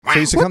So he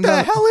used to What come the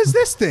down. hell is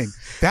this thing?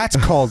 That's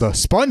called a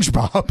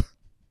SpongeBob.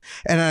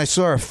 And I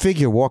saw a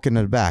figure walking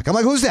in the back. I'm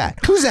like, who's that?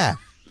 Who's that?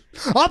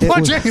 I'll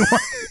punch anyone.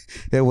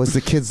 It was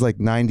the kid's like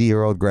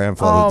 90-year-old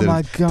grandfather. Oh,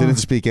 my God. Didn't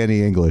speak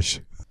any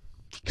English.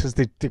 Because it's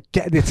a To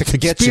get you,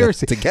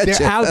 conspiracy. to get They're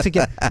you. out to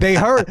get. They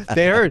heard.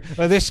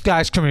 Oh, this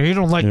guy's coming. He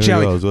don't like Here he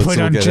jelly. goes. Let's Put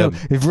go on get jelly.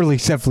 him. It really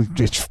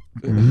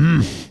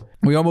definitely.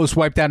 We almost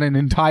wiped out an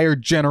entire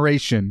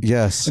generation.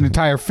 Yes. An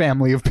entire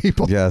family of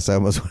people. Yes, I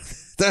almost.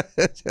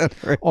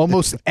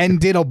 Almost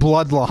ended a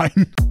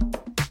bloodline.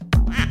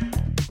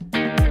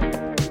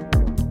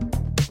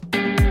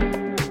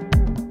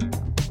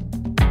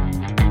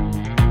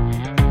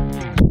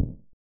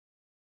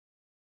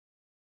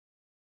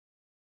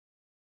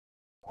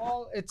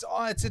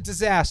 It's a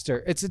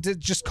disaster.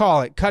 Just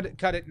call it. Cut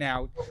it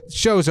now.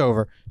 Show's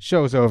over.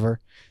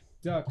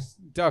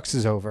 Ducks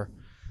is over.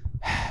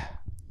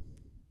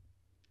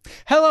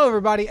 Hello,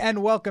 everybody,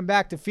 and welcome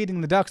back to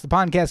Feeding the Ducks, the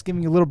podcast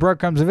giving you little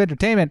breadcrumbs of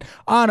entertainment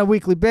on a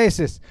weekly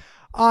basis.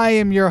 I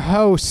am your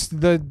host,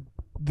 the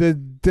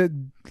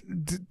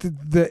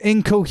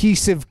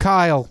incohesive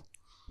Kyle.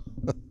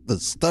 The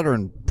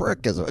stuttering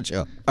prick is what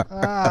you.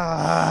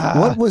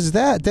 What was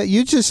that? That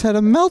you just had a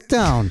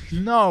meltdown.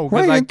 No,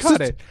 because Right, I it's cut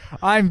just- it.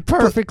 I'm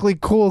perfectly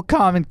cool,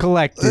 calm, and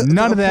collected.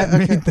 None of that okay.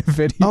 made the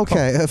video.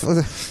 Okay.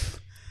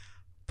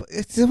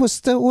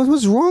 What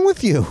was wrong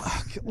with you?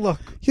 Look,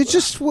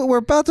 We're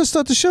about to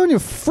start the show and you're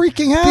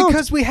freaking out.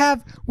 because we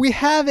have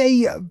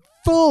a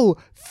full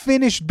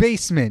finished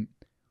basement,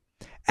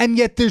 and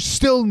yet there's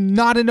still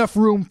not enough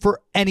room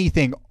for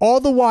anything. All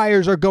the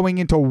wires are going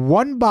into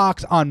one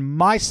box on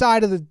my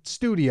side of the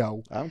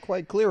studio. I'm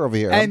quite clear over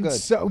here. And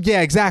so, yeah,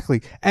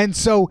 exactly. And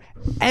so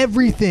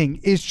everything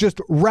is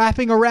just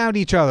wrapping around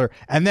each other.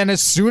 And then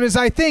as soon as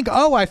I think,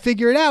 oh, I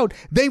figure it out,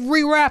 they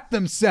rewrap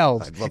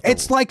themselves. I'd love to-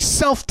 It's like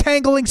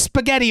self-tangling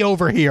spaghetti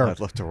over here. I'd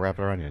love to wrap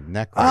it around your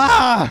neck. Right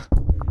Ah!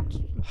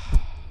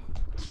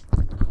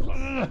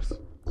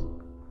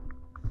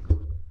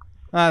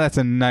 That's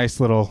a nice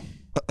little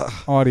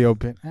audio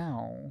bit.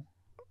 Ow.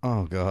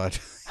 Oh, God.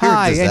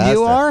 Hi, You're a and you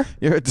disaster. are?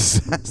 You're a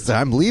disaster.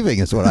 I'm leaving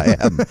is what I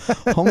am.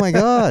 Oh, my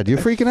God. You're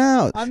freaking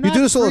out. I'm You not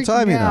do this all the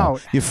time, freaking you know.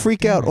 out. You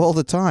freak out all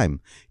the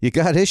time. You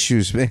got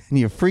issues, man.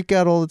 You freak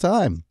out all the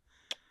time.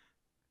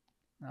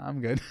 I'm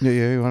good.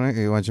 You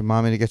want your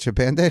mommy to get you a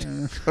Band-Aid?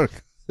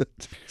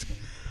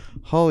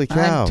 Holy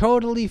cow. I'm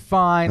totally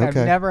fine. Okay.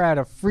 I've never had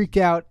a freak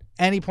out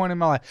any point in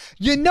my life.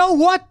 You know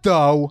what,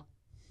 though?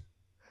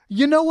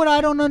 You know what I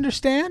don't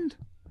understand?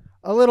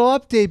 A little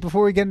update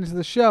before we get into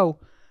the show.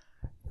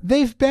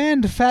 They've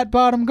banned fat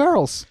bottom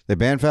girls. They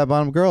banned fat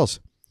bottom girls.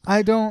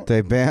 I don't.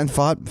 They banned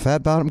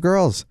fat bottom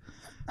girls.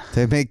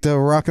 They make the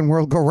rockin'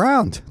 world go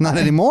round. Not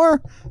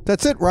anymore.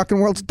 That's it. Rockin'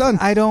 world's done.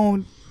 I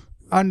don't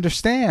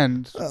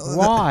understand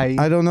why.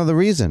 I don't know the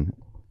reason.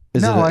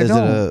 Is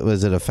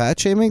it a fat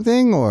shaming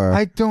thing or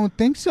I don't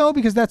think so,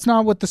 because that's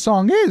not what the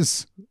song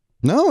is.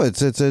 no?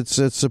 It's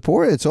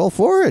support. It's all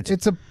for it.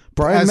 It's a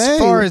Brian as May.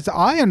 far as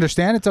I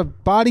understand, it's a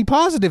body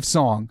positive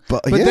song.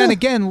 But But then yeah.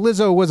 again,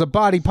 Lizzo was a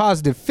body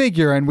positive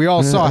figure, and we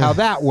all saw how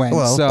that went.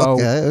 well, so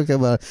okay,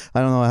 but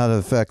I don't know how that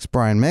affects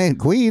Brian May,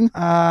 Queen.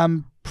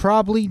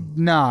 probably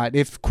not.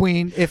 If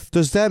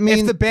Does that mean?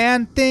 if the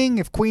band thing,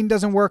 if Queen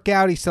doesn't work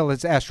out, he still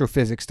has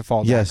astrophysics to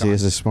fall Yes, back on. he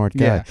is a smart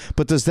guy. Yeah.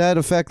 But does that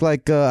affect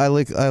like I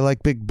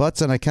like big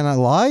butts and I cannot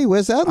lie?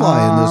 Where's that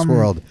lie in this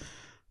world?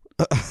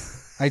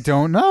 I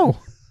don't know,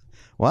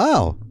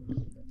 Wow.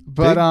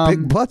 but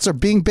big butts are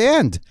being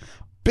banned.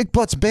 Big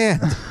butts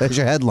banned. There's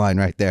your headline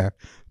right there.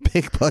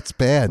 Big butts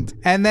banned.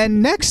 and then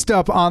next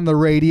up on the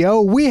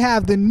radio, we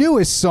have the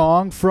newest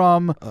song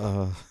from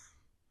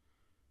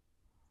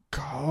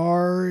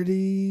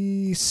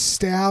Cardi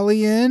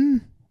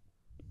Stallion.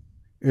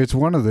 It's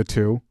one of the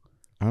two.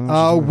 I don't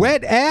know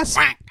Wet ass.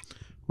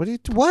 what are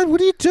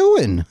you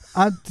doing?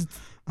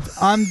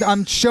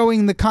 I'm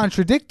showing the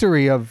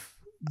contradictory of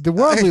the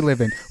world we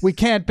live in. We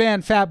can't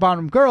ban fat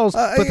bottom girls,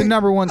 but the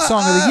number one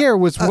song of the year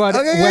was Wet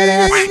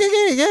Ass.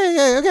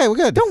 Okay, we're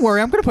good. Don't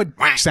worry, I'm gonna put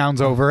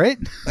sounds over it.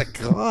 My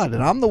God,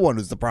 and I'm the one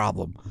who's the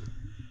problem.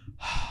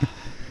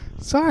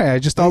 Sorry, I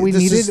just thought we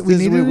This needed is- a this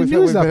is- news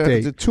we've had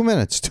update. 2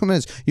 minutes.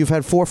 You've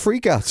had 4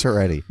 freakouts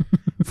already.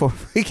 4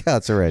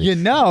 freakouts already. You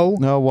know,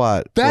 No,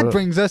 what? that What-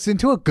 brings us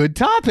into a good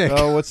topic.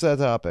 Oh, what's that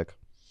topic?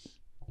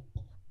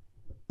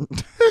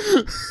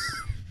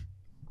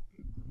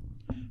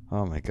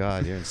 Oh my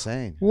God, you're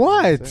insane.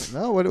 What?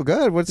 No, what?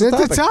 Good. What's the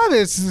That's topic? the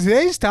topic.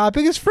 Today's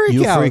topic is freak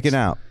You out. freaking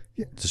out.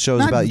 The show's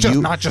Not about just-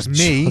 you. not just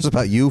me. Show's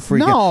about you freaking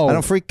No. out. I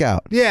don't freak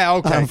out. Yeah,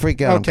 okay. I don't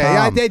freak out. Okay,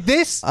 I'm calm.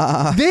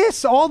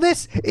 all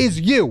this is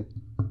you.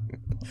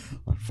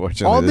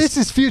 Unfortunately, All this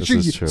is future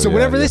this you. is true. So Yeah,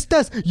 whatever yeah. this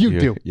does, you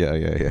do. Yeah.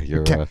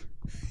 You're Okay.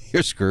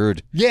 you're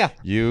screwed. Yeah.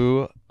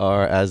 You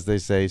are, as they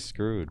say,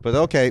 screwed. But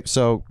okay,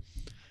 so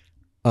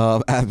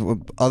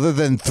other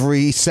than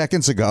 3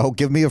 seconds ago,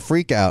 give me a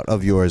freak out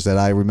of yours that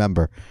I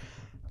remember.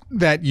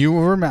 That you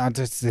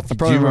remember. If you I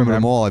probably do remember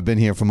them all. I've been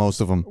here for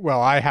most of them. Well,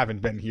 I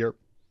haven't been here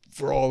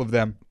for all of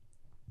them.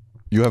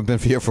 You haven't been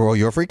here for all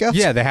your freakouts?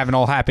 Yeah, they haven't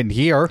all happened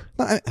here.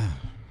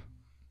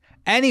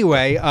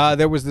 Anyway,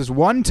 there was this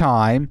one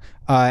time,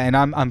 and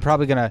I'm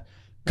probably gonna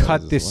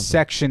cut this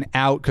section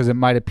out because it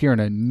might appear in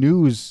a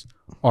news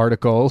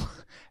article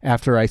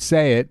after I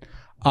say it.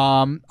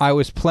 I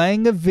was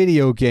playing a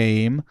video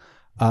game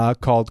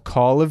called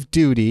Call of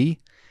Duty.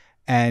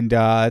 And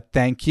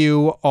thank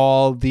you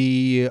all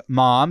the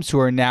moms who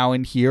are now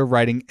in here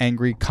writing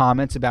angry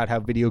comments about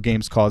how video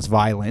games cause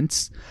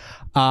violence.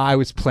 I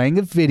was playing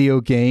a video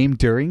game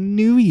during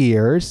New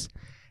Year's,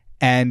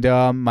 and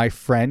my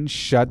friend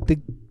shut the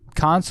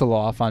console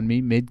off on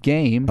me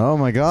mid-game. Oh,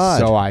 my God.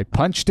 So I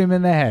punched him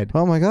in the head.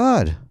 Oh, my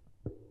God.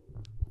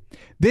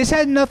 This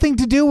had nothing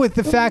to do with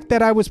the fact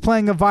that I was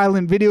playing a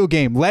violent video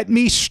game. Let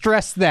me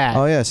stress that.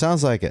 Oh, yeah,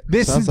 sounds like it.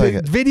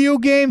 Video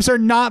games are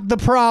not the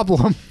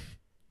problem.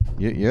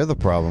 You're the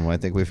problem. I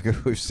think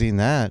we've seen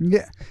that.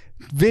 Yeah.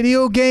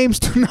 Video games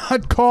do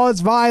not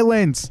cause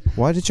violence.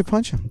 Why did you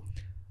punch him?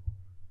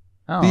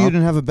 Oh. You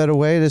didn't have a better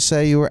way to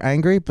say you were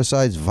angry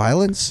besides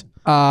violence?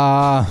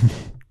 Guess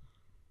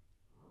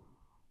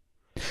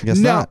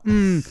not.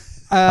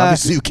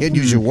 Obviously, you can't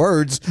use your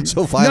words,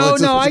 so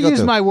violence. No, I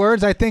use my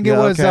words. I think it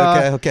was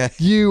okay.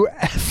 You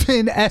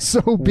effing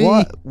SOB.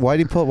 What?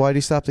 Why'd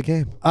he stop the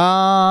game?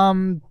 I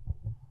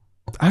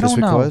don't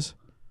know. Because?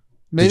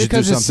 Maybe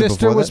because his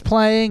sister was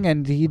playing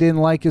and he didn't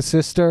like his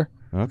sister.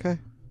 Okay.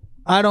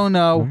 I don't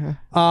know.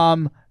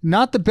 Okay.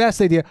 Not the best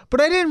idea, but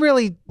I didn't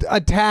really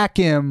attack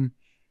him.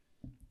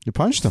 You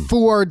punched him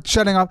for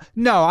shutting off.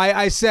 No,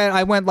 I said,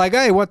 I went like,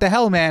 hey, what the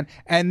hell, man?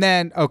 And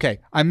then, okay,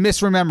 I'm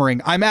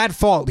misremembering. I'm at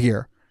fault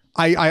here.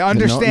 I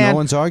understand. No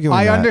one's arguing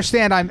I that.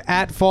 understand I'm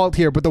at fault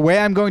here, but the way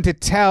I'm going to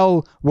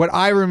tell what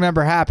I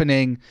remember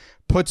happening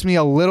puts me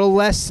a little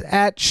less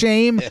at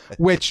shame,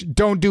 which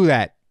don't do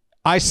that.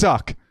 I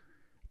suck.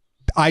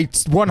 I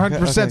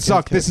 100%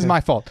 suck. This is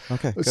my fault.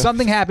 Okay.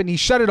 Something happened. He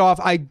shut it off.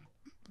 I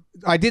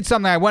did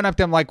something. I went up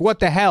to him like, what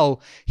the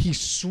hell? He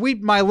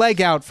swept my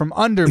leg out from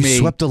under me. You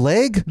swept a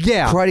leg?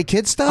 Yeah. Karate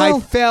Kid style? I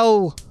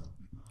fell.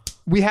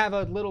 We have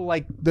a little,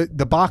 like,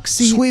 the box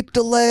seat. Sweep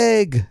the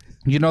leg.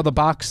 You know the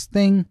box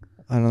thing?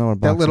 I don't know what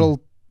box that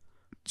little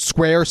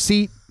square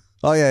seat?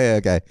 Oh, yeah,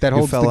 okay. That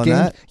holds fell the on game?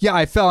 that? Yeah,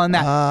 I fell on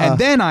that. And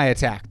then I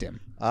attacked him.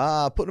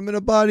 Put him in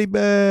a body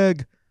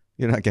bag.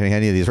 You're not getting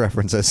any of these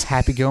references.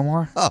 Happy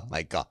Gilmore? Oh,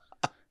 my God.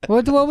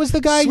 What was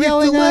the guy Sweep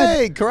yelling the at?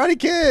 leg. Karate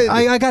Kid.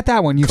 I got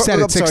that one. You've said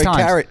it six times.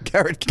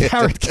 Carrot Kid.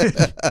 Carrot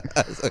Kid.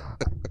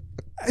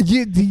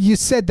 You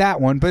said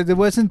that one, but it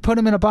wasn't put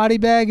him in a body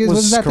bag.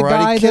 Wasn't that the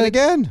guy? Karate Kid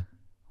again?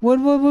 What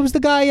was the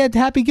guy at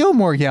Happy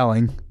Gilmore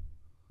yelling?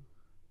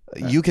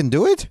 You can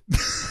do it?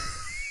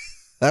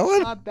 That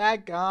one? Not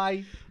that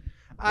guy.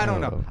 I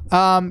don't know.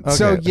 Okay.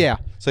 So yeah.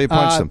 So you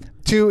punched him.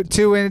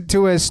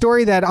 To a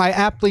story that I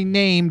aptly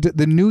named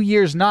the New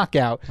Year's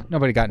Knockout.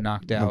 Nobody got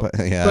knocked out.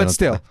 But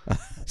still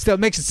it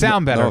makes it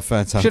sound better. No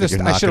offense. I should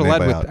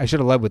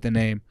have led with the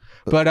name.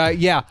 But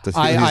yeah,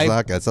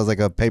 Knockout sounds like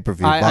a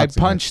pay-per-view. I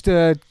punched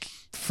a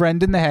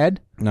friend in the head.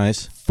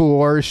 Nice.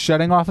 For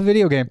shutting off a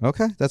video game.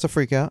 Okay, that's a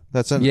freak out.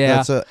 That's a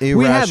irrational.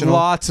 We had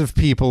lots of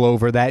people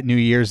over that New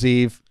Year's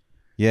Eve.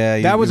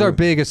 Yeah, that was our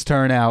biggest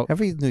turnout.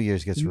 Every New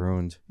Year's gets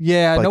ruined.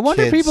 Yeah, no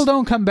wonder people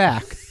don't come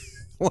back.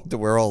 Wonder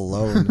we're all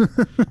alone.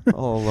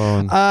 All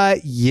alone.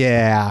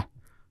 Yeah.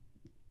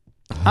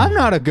 I'm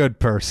not a good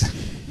person.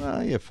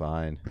 No, you're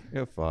fine.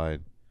 You're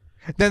fine.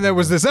 Then there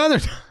was this other.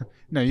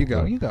 No, you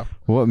go.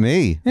 What,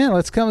 me? Yeah,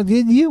 let's come with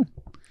you.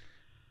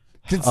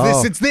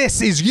 Since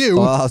this is you.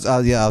 Well,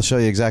 I'll show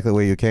you exactly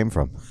where you came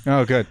from.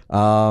 Oh, good.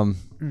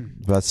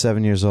 About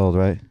 7 years old,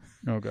 right?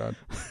 Oh, God.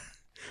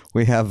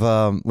 We had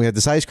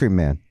this ice cream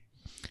man.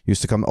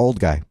 Used to come, old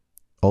guy.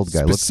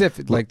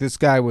 Specific, like this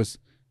guy was.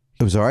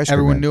 It was our ice cream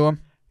Everyone man. knew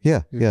him.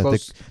 Yeah.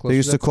 They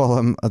used to call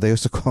him. They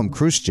used to call him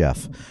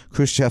Khrushchev.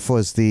 Khrushchev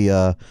was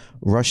the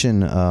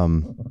Russian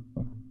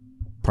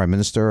prime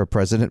minister or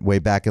president way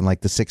back in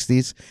like the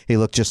 60s. He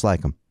looked just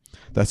like him.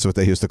 That's what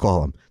they used to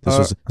call him.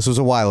 This was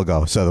a while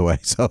ago, so the way.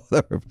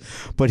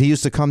 But he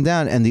used to come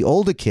down, and the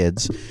older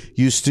kids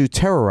used to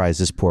terrorize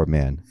this poor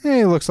man. Yeah,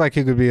 he looks like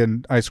he could be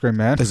an ice cream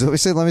man. Let me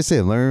see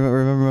him. Let me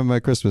remember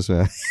my Christmas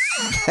man.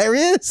 There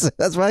he is.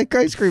 That's my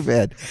ice cream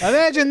man.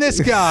 Imagine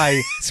this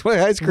guy That's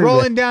my ice cream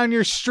rolling man. down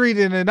your street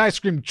in an ice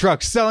cream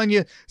truck, selling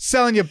you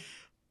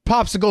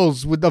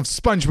popsicles of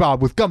SpongeBob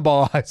with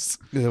gumball eyes.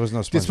 There was no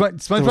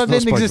SpongeBob. SpongeBob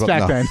didn't exist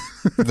back then.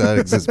 That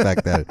exists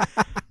back then.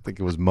 I think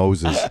it was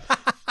Moses.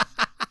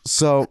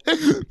 So he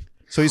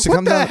used to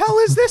come down. What the hell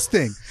is this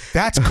thing?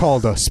 That's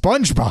called a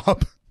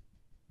SpongeBob.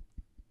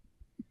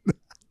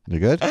 You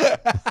good?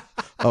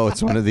 Oh,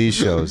 it's one of these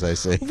shows, I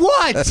see.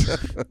 What?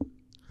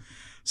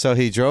 So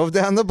he drove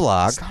down the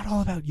block. It's not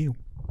all about you.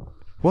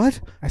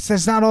 What? I said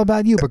it's not all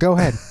about you, but go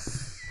ahead.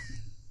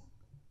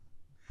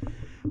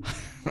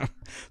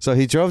 So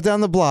he drove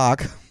down the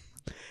block,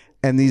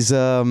 and these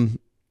the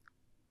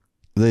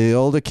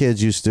older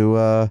kids used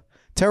to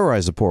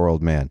terrorize the poor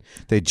old man.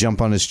 They'd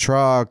jump on his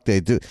truck.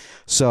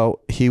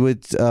 So he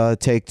would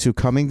take to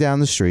coming down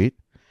the street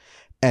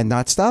and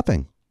not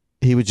stopping.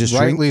 He would just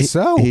Rightly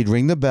so. He'd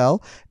ring the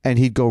bell and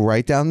he'd go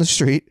right down the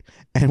street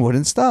and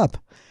wouldn't stop.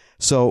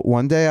 So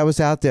one day I was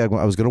out there.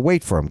 I was going to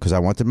wait for him because I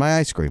wanted my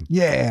ice cream.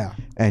 Yeah.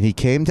 And he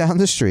came down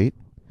the street,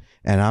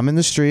 and I'm in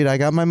the street. I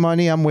got my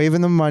money. I'm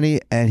waving the money,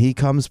 and he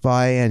comes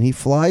by, and he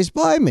flies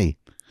by me.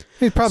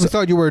 He probably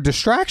thought you were a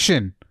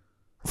distraction.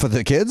 For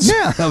the kids?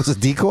 Yeah. That was a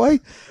decoy?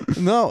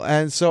 No.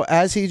 And so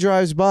as he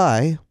drives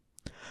by,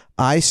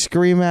 I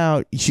scream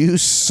out, "You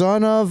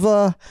son of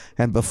a..."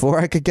 And before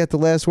I could get the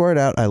last word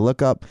out, I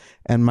look up,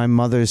 and my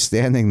mother's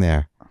standing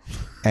there.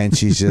 And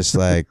she's just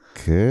like,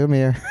 "Come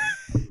here."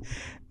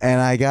 And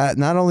I got,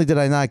 not only did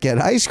I not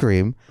get ice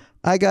cream,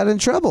 I got in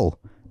trouble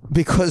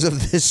because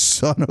of this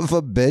son of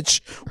a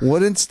bitch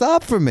wouldn't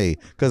stop for me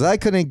because I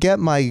couldn't get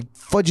my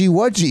fudgy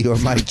wudgy or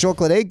my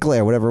chocolate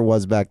eclair, whatever it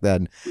was back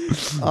then,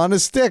 on a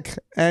stick.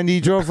 And he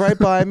drove right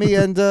by me,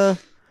 and then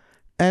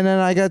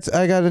I got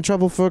in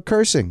trouble for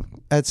cursing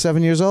at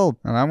 7 years old.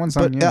 Well, that one's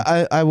on you.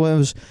 I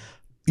was,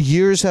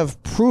 years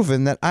have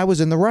proven that I was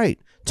in the right.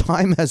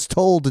 Time has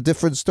told a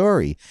different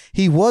story.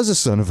 He was a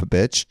son of a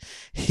bitch.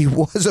 He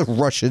was a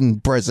Russian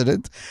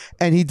president,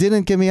 and he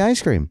didn't give me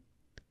ice cream.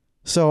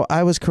 So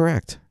I was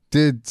correct.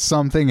 Did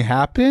something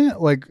happen?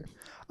 Like,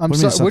 I'm What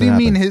do you mean sorry. What do you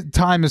something mean his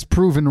time is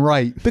proven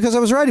right? Because I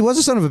was right. He was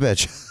a son of a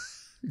bitch.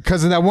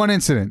 Because of that one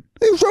incident.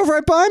 He drove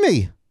right by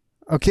me.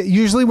 Okay,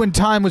 usually when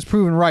time was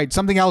proven right,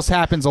 something else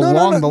happens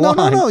along the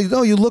line. No.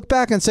 You look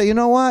back and say, you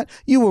know what?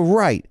 You were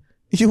right.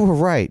 You were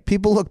right.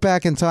 People look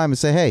back in time and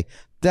say, hey,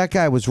 that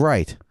guy was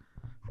right.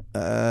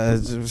 Okay.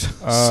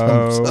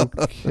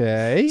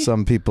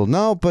 Some people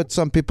no, but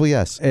some people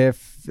yes.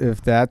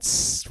 If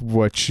that's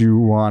what you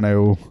want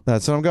to.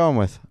 That's what I'm going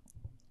with.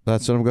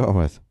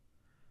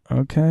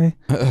 Okay.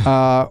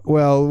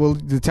 Well,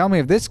 tell me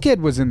if this kid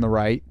was in the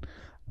right.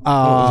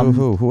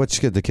 Who? Which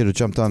kid? The kid who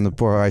jumped on the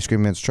poor ice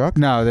cream man's truck?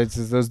 No,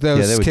 those they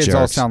were kids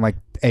all jerks. sound like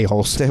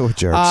a-holes. They were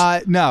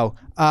jerks. No.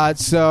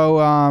 So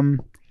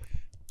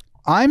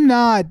I'm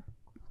not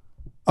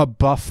a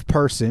buff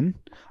person.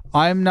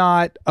 I'm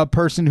not a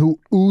person who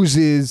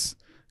oozes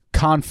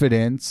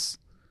confidence.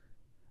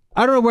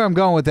 I don't know where I'm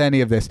going with any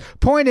of this.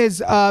 Point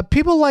is,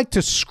 people like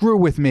to screw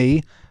with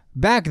me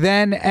back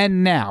then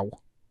and now.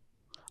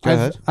 Go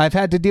ahead. I've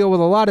had to deal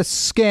with a lot of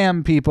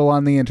scam people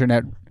on the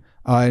internet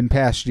in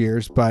past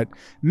years, but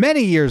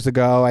many years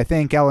ago, I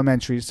think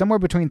elementary, somewhere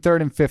between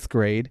 3rd and 5th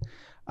grade,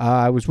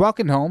 I was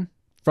walking home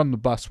from the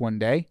bus one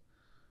day,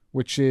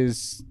 which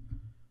is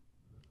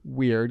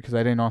weird because I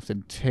didn't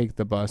often take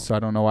the bus, so I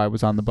don't know why I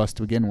was on the bus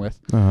to begin with.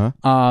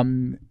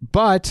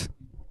 But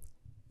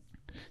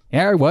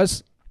there I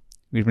was.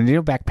 We'd been in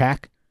a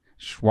backpack,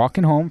 just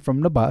walking home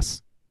from the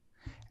bus,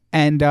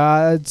 and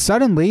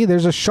suddenly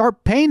there's a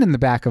sharp pain in the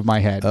back of my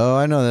head. Oh,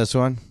 I know this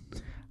one.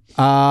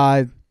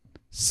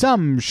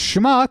 Some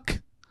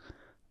schmuck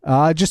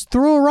just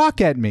threw a rock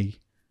at me.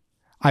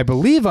 I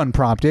believe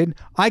unprompted.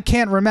 I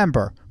can't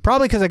remember.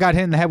 Probably because I got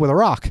hit in the head with a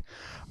rock.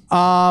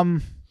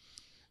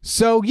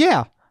 So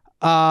yeah,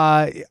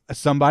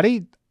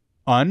 somebody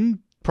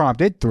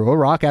unprompted threw a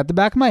rock at the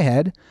back of my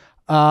head.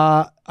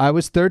 I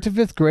was 3rd to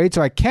 5th grade,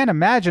 so I can't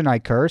imagine I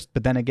cursed,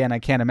 but then again, I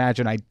can't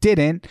imagine I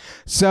didn't.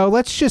 So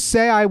let's just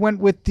say I went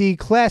with the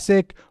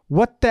classic,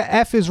 "What the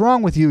F is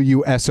wrong with you,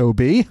 you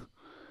SOB?"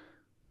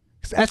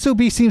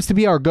 SOB seems to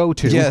be our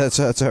go-to. Yeah,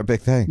 that's our big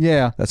thing.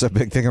 Yeah. That's our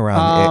big thing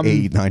around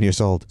 8, 9 years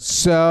old.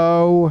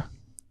 So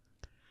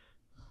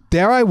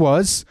there I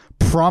was,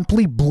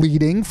 promptly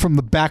bleeding from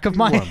the back of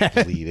my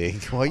head.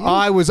 Bleeding. Well, you...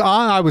 I was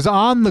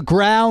on the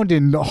ground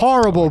in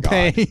horrible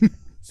pain.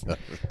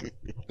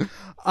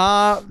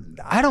 I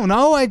don't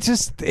know.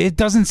 It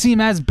doesn't seem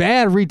as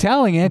bad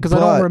retelling it because I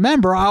don't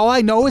remember. All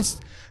I know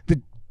is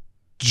the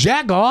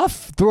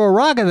jack-off threw a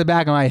rock at the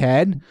back of my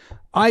head.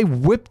 I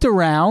whipped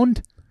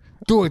around.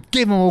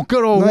 Gave him a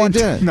good old one.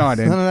 No, I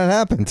didn't. None of that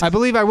happened. I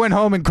believe I went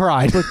home and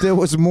cried. But there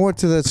was more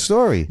to that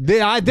story.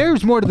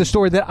 There's more to the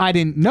story that I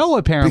didn't know,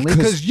 apparently,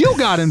 because you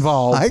got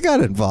involved. I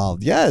got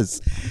involved, yes.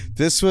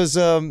 This was,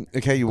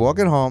 okay, you're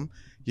walking home.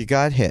 You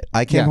got hit.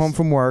 I came home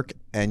from work,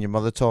 and your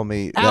mother told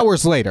me...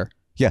 Hours later.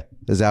 Yeah,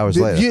 it was hours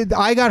later.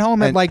 I got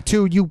home at like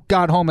 2. You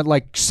got home at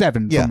like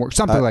 7 from work.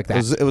 Something like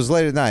that. It was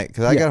late at night,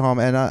 because I got home,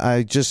 and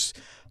I just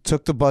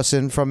took the bus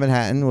in from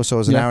Manhattan, so it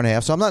was an hour and a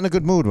half. So I'm not in a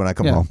good mood when I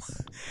come home.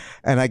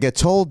 And I get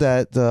told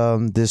that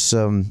this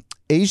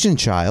Asian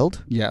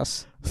child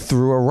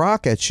threw a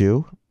rock at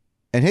you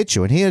and hit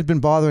you. And he had been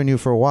bothering you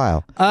for a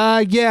while.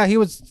 Yeah, he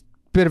was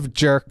a bit of a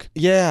jerk.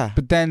 Yeah.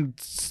 But then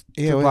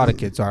a lot of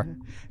kids are.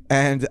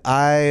 And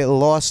I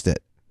lost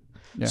it.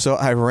 Yeah. So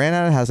I ran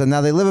out of the house. And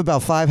now they live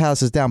about 5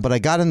 houses down. But I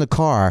got in the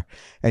car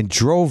and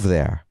drove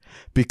there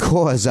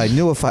because I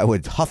knew if I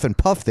would huff and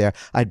puff there,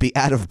 I'd be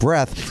out of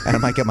breath and I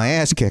might get my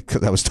ass kicked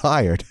because I was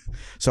tired.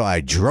 So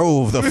I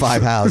drove the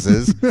 5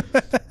 houses,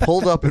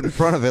 pulled up in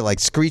front of it like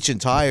screeching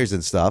tires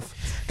and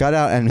stuff, got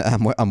out, and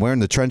I'm wearing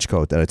the trench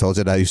coat that I told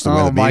you that I used to wear.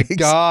 Oh my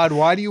God,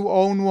 why do you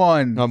own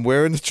one? I'm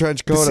wearing the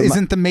trench coat. This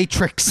isn't the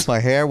Matrix. My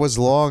hair was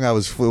long. It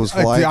was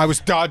flying. I was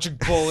dodging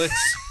bullets.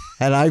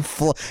 And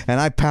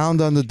I pound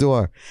on the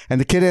door,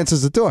 and the kid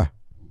answers the door.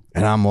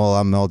 And I'm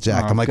all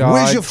jacked. Oh, I'm like, God.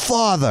 where's your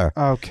father?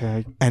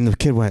 Okay. And the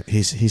kid went,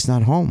 he's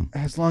not home.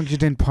 As long as you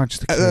didn't punch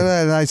the kid.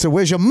 And I said,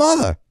 where's your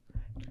mother?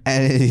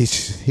 And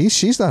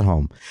she's not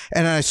home.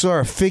 And I saw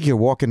a figure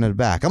walking in the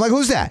back. I'm like,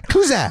 who's that?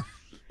 Who's that?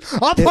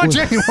 I'll punch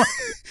anyone.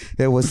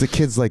 It was the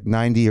kid's like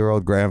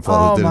 90-year-old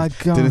grandfather. Oh, my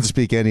God. Didn't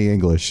speak any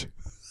English.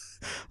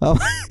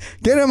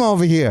 Get him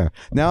over here.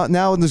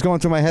 Now it's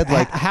going through my head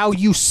like, how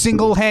you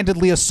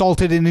single-handedly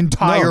assaulted an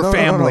entire no,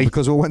 family.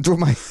 because what went through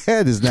my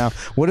head is now,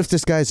 what if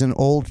this guy's an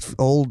old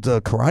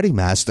karate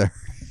master?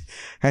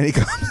 And he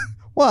goes,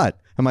 what?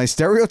 Am I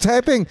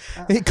stereotyping?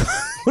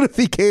 What if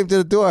he came to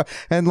the door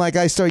and like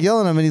I start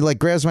yelling at him and he like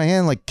grabs my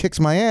hand, like kicks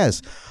my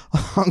ass,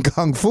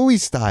 Kung Fu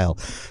style?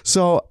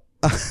 So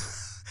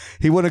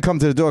he wouldn't come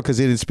to the door because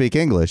he didn't speak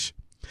English.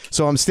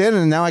 So I'm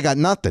standing and now I got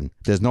nothing.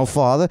 There's no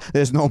father.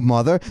 There's no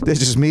mother. There's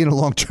just me in a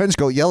long trench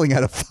coat yelling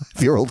at a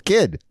 5-year-old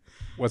kid.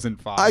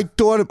 Wasn't 5. I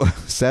thought it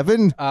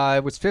 7.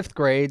 It was 5th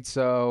grade,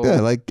 so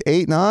Yeah, like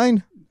 8,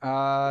 9.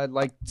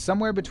 like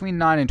somewhere between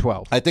 9 and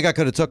 12. I think I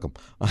could have took him.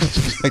 I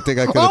think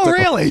I could have Oh, took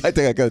really? him. I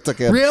think I could have took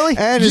him. Really?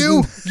 And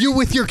you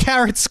with your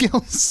carrot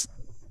skills.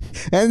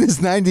 and his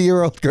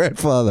 90-year-old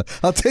grandfather.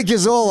 I'll take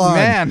his all on.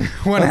 Man,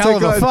 one I'll hell take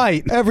of a on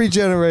fight. Every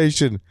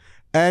generation.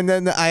 And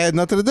then I had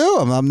nothing to do.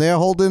 I'm there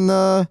holding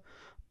Well,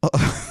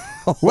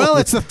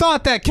 it's the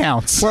thought that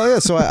counts. Well, yeah,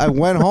 so I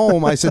went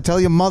home. I said, tell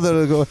your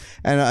mother to go.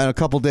 And a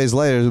couple days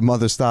later, his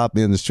mother stopped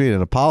me in the street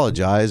and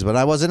apologized, but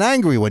I wasn't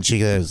angry when she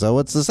did. So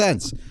what's the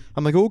sense?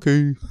 I'm like,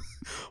 okay.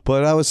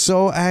 But I was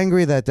so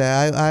angry that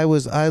day. I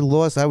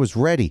was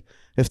ready.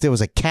 If there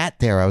was a cat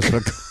there, I was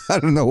going to, I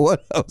don't know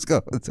what I was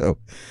going to do.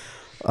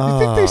 You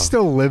think they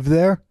still live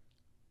there?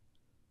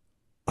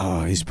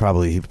 Oh, he's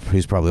probably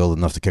old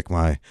enough to kick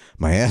my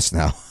ass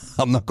now.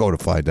 I'm not going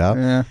to find out.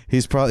 Yeah.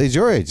 He's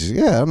your age.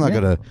 Yeah, I'm not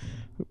going to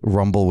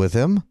rumble with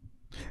him.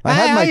 I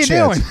Hey, had my how you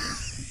chance.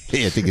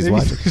 doing? Yeah, I think he's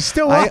watching.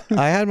 Still I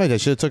had my. I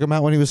should have took him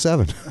out when he was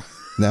 7.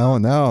 No,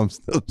 I'm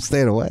still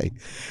staying away.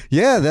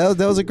 Yeah, that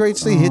was a great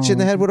scene. Hit you in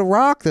the head with a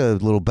rock, the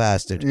little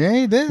bastard. Yeah,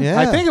 he did. Yeah.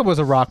 I think it was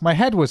a rock. My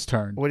head was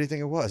turned. What do you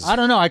think it was? I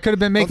don't know. I could have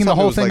been making Don't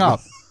the tell me whole it was thing like-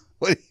 up.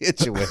 What did he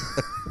hit you with?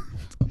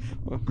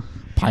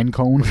 Pine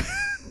cone.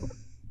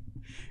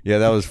 Yeah,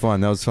 that was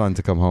fun. That was fun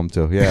to come home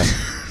to. Yeah.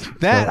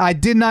 That I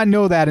did not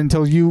know that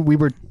until we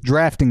were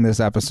drafting this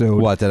episode.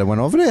 What? That I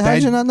went over there? How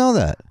did you not know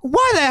that?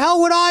 Why the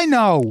hell would I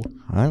know?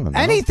 I don't know.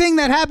 Anything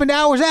that happened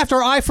hours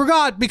after, I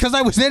forgot because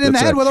I was hit in the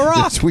head with a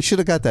rock. We should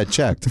have got that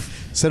checked.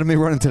 Instead of me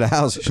running to the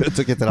house, we should have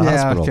took it to the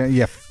hospital. Okay,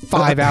 yeah.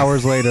 5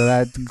 hours later,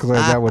 that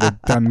would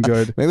have done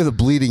good. Maybe the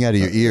bleeding out of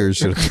your ears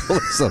should have told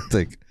us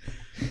something.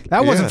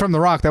 That wasn't from the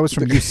rock. That was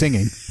from you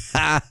singing.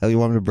 You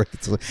want me to break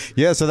it?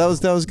 Yeah, so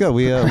that was good.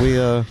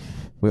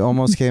 We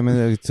almost came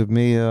into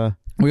me.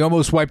 We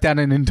almost wiped out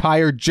an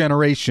entire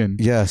generation.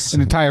 Yes,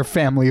 an entire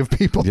family of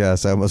people.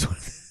 Yes, I almost.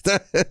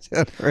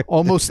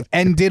 Almost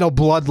ended a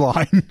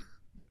bloodline.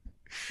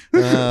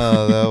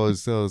 Oh, that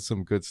was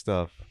some good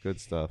stuff. Good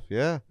stuff.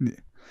 Yeah.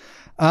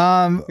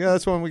 Yeah,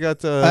 that's when we got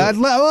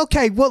to.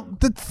 Okay, well,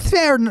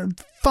 fair,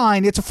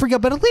 fine. It's a freak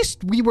out, but at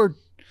least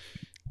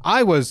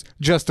I was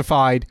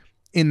justified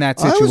in that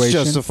situation. I was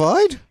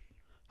justified.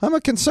 I'm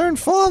a concerned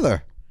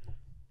father.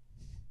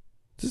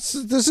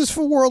 This is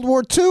for World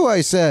War II,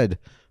 I said.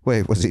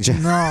 Wait, was he?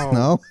 No.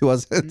 No, he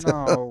wasn't.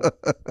 No.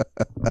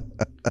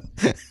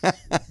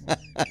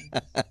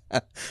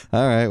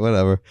 All right,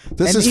 whatever.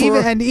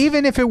 And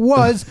even if it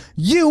was,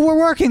 you were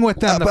working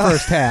with them the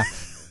first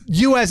half.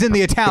 You as in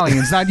the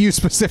Italians, not you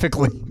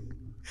specifically.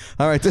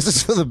 All right, this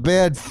is for the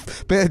bad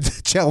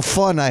chow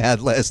fun I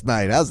had last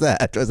night. How's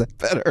that? Was that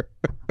better?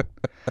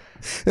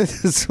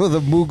 This is for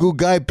the Mugu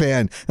Gai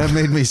Pan. That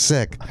made me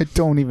sick. I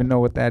don't even know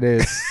what that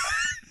is.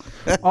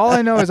 All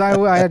I know is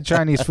I had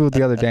Chinese food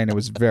the other day and it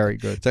was very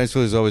good. Chinese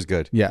food is always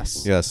good.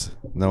 Yes. Yes.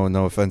 No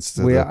offense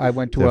to I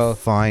went to a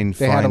fine.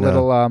 They had a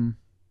little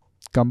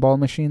gumball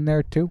machine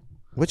there too.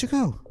 Where'd you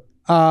go?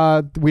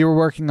 We were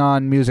working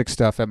on music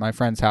stuff at my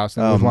friend's house,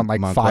 and there was one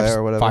like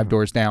five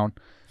doors down.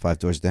 5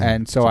 doors down.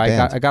 And so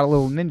I got a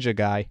little ninja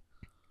guy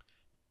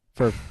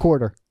for a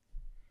quarter.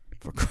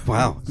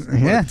 Wow.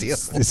 Yeah,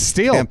 it's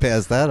steal. Can't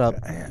pass that up.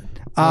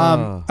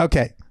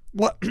 Okay.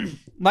 Well,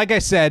 like I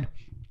said,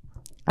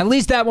 at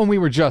least that one we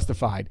were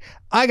justified.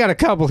 I got a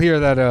couple here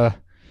that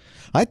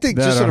I think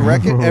just for the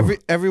record,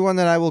 everyone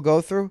that I will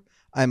go through,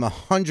 I'm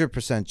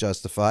 100%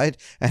 justified,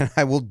 and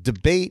I will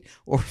debate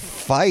or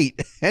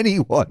fight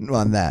anyone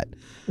on that.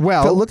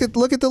 Well, look at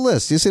the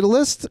list. You see the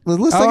list? The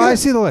list. I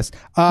see the list.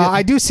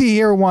 I do see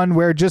here one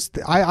where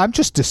I'm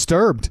just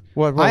disturbed.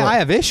 What? I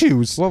have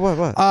issues.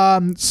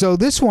 What? So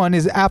this one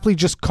is aptly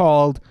just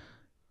called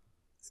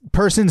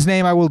person's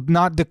name I will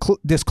not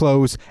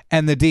disclose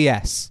and the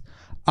DS.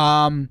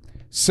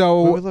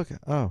 So what are we looking?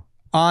 Oh,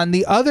 on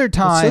the other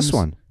times, what's this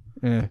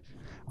one?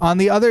 On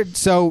the other,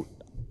 so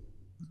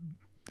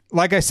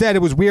like I said, it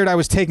was weird. I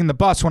was taking the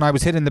bus when I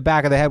was hit in the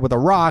back of the head with a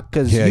rock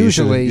because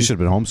usually you should have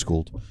been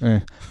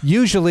homeschooled.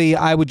 Usually,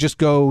 I would just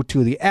go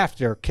to the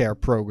aftercare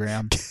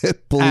program.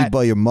 Get bullied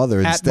by your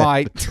mother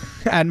instead.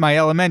 At my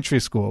elementary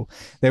school.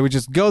 They would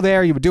just go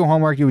there. You would do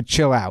homework. You would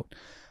chill out.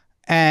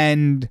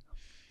 And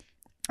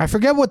I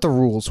forget what the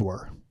rules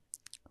were,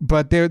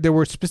 but there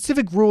were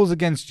specific rules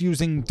against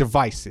using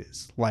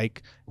devices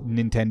like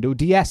Nintendo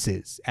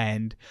DSs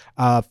and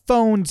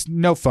phones.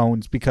 No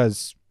phones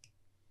because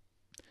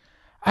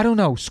I don't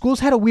know. Schools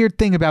had a weird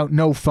thing about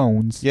no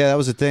phones. Yeah, that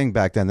was a thing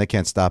back then. They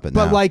can't stop it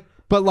now.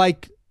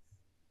 But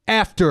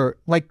after,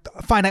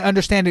 fine, I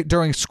understand it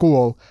during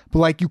school,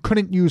 but you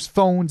couldn't use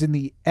phones in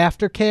the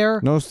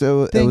aftercare. No,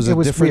 it was a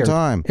different weird.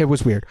 time. It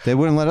was weird. They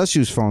wouldn't let us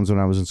use phones when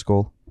I was in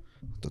school.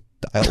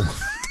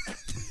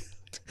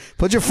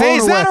 Put your phone away.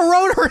 Is that a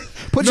rotary?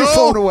 Put your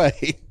phone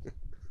away.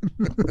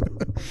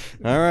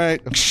 All right.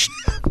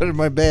 Put it in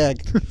my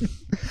bag.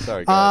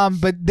 Sorry, guys.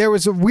 But there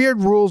was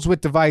weird rules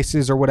with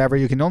devices or whatever.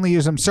 You can only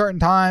use them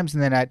certain times,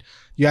 and then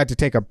you had to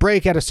take a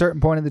break at a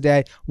certain point in the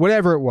day,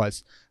 whatever it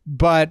was.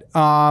 But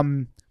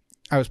I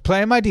was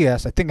playing my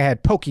DS. I think I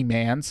had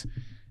Pokemans.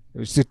 It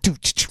was Isn't it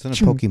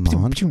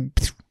Pokemon?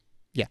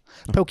 Yeah,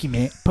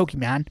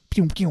 Pokemon.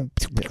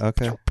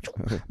 Okay.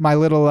 My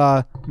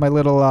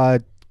little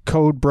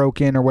code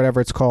broken or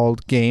whatever it's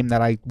called game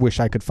that I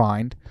wish I could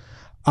find.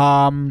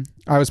 I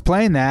was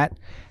playing that,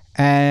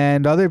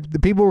 and the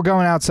people were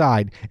going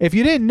outside. If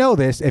you didn't know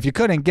this, if you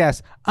couldn't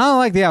guess, I don't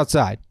like the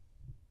outside.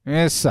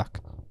 It sucks.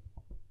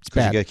 It's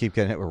bad. You gotta keep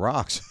getting hit with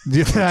rocks.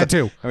 Yeah, that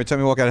too. Every time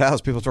you walk out of the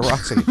house, people throw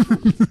rocks at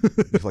you.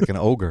 You're like an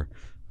ogre.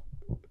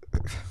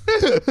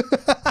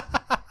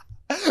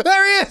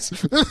 There he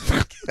is.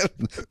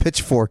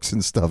 Pitchforks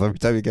and stuff every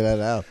time you get out of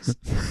the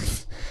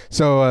house.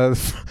 So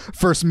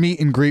first meet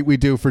and greet we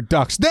do for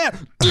ducks. There,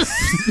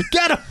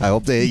 get him. I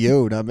hope they hit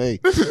you, not me.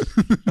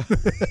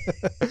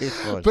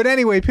 But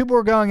anyway, people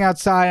were going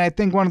outside. I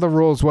think one of the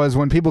rules was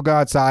when people go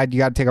outside, you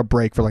got to take a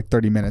break for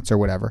 30 minutes or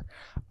whatever.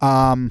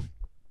 So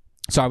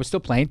I was still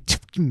playing,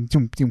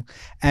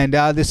 and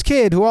this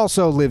kid who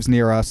also lives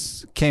near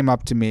us came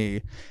up to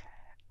me.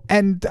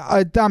 And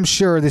I'm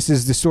sure this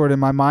is distorted in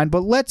my mind,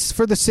 but let's,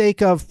 for the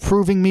sake of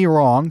proving me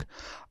wrong,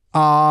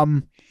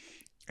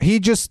 he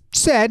just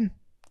said,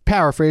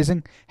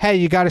 paraphrasing, "Hey,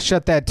 you got to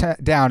shut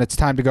that down. It's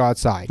time to go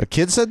outside." A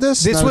kid said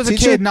this? This was a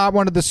kid, not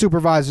one of the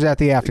supervisors at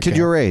the aftercare. A kid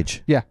your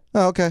age? Yeah.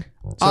 Oh, okay.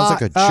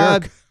 Sounds like a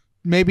jerk.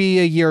 Maybe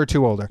a year or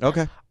two older.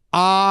 Okay.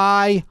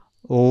 I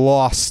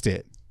lost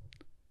it.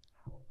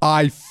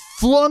 I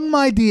flung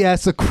my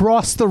DS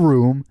across the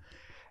room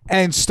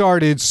and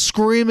started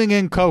screaming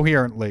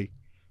incoherently.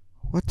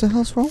 What the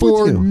hell's wrong with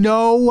For you?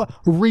 no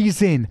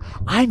reason.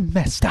 I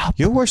messed up.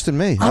 You're worse than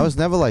me. I was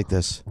never like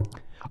this.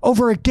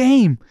 Over a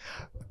game.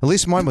 At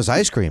least mine was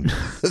ice cream.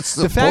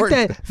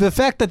 The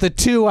fact that the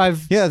two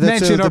I've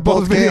mentioned are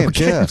both video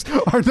games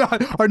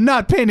are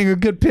not painting a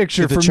good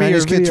picture for me. Did the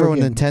Chinese kid throw a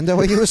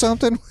Nintendo at you or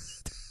something?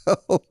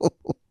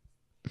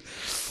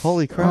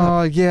 Holy crap.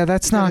 Oh, yeah,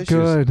 that's not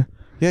good.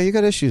 Yeah, you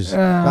got issues.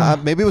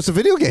 Maybe it was the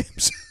video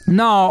games.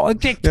 No.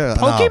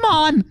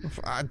 Pokemon.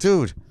 No.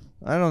 Dude,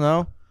 I don't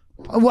know.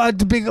 What?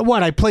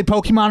 I play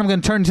Pokemon. I'm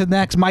going to turn to the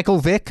next Michael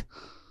Vick.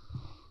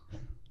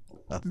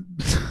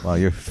 Well,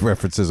 your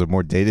references are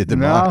more dated than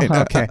mine.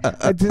 Okay.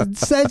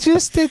 It's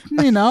just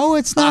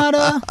it's not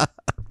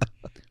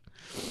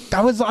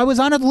I was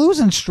on a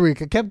losing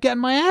streak. I kept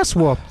getting my ass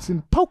whooped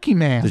in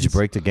Pokemon. Did you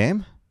break the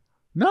game?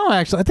 No,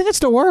 actually, I think it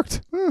still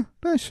worked.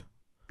 Nice.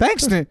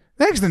 Thanks,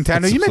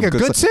 Nintendo. You make a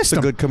good system. It's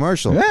a good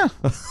commercial. Yeah.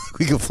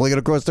 We can fling it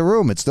across the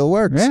room. It still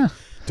works. Yeah.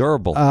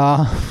 Durable.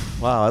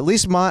 Wow. At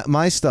least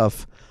my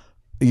stuff.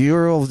 You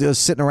were all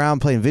just sitting around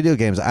playing video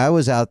games. I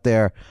was out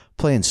there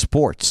playing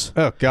sports.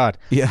 Oh God.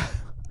 Yeah.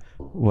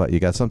 What,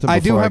 you got something? I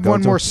do have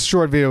one more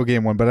short video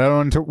game one, but I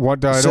don't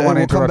want to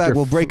interrupt. Come back.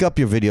 We'll break up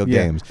your video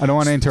games. I don't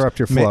want to interrupt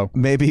your flow.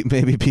 Maybe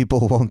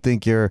people won't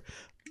think you're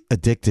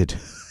addicted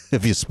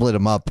if you split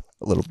them up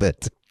a little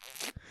bit.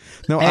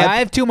 No, I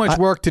have too much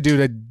work to do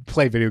to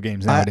play video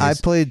games nowadays. I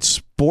played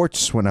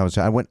sports when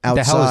I went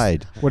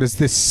outside. What is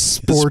this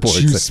sports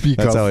you speak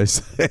That's of? how I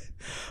say.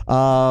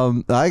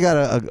 I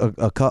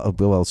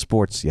got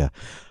sports. Yeah.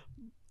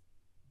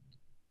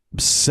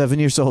 7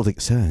 years old.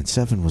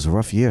 Seven was a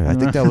rough year. I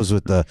think that was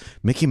with the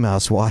Mickey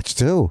Mouse watch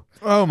too.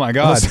 Oh my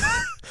God.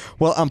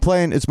 Well, I'm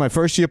playing. It's my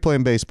first year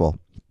playing baseball,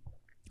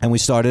 and we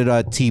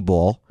started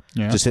T-ball.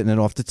 Yeah. Just hitting it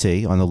off the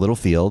tee on the little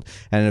field,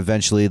 and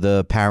eventually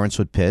the parents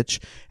would pitch,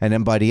 and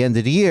then by the end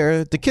of the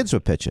year, the kids were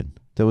pitching.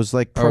 There was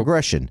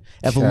progression,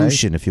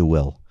 evolution, if you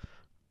will.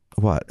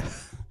 What?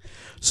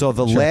 So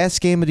the last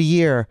game of the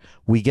year,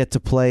 we get to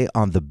play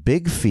on the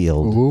big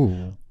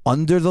field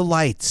under the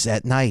lights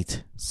at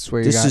night.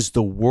 This is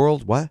the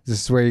world. What?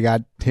 This is where you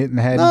got hit in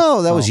the head?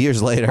 No, that was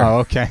years later. Oh,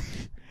 okay.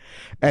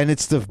 And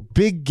it's the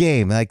big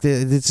game.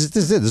 This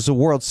is a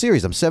World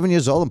Series. I'm 7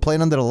 years old. I'm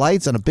playing under the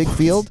lights on a big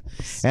field,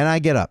 and I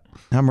get up.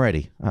 I'm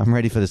ready. I'm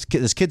ready for this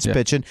kid. This kid's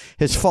pitching.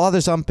 His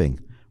father's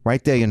umping.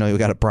 Right there, you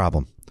got a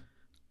problem.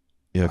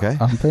 You okay?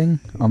 Umping?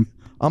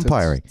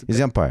 Umpiring. He's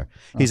the umpire.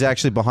 He's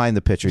actually behind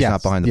the pitcher. He's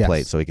not behind the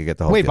plate, so he could get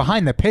the whole Wait, deal.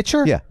 behind the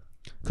pitcher? Yeah,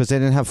 because they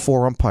didn't have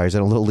 4 umpires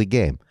in a Little League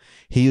game.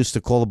 He used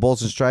to call the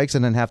balls and strikes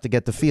and then have to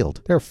get the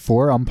field. There are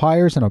 4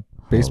 umpires in a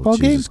baseball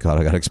game? Jesus God,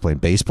 I got to explain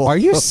baseball. Are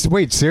you...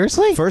 Wait,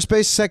 seriously? First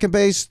base, second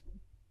base,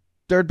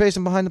 third base,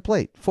 and behind the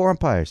plate. 4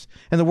 umpires.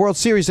 In the World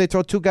Series, they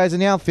throw 2 guys in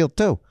the outfield,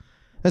 too.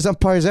 There's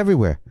umpires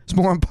everywhere. There's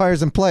more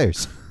umpires than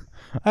players.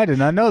 I did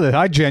not know that.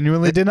 I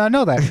genuinely did not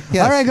know that.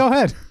 Yes. All right, go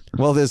ahead.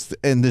 Well,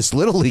 in this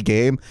Little League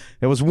game,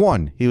 there was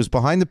 1. He was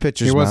behind the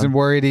pitcher's He wasn't mound.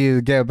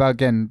 worried about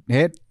getting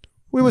hit?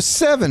 We was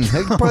 7.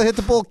 They could probably hit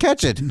the ball,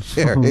 catch it.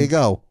 Here you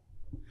go.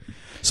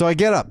 So I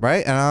get up,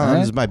 right? And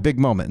this is my big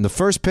moment. And the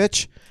first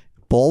pitch,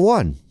 ball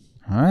 1.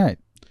 All right.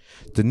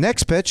 The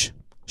next pitch,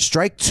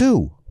 strike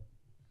 2.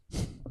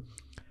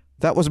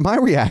 That was my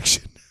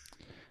reaction.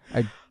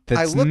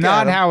 That's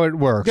not how it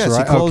works, yes,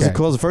 right? he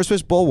calls the first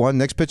pitch, ball 1.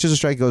 Next pitch is a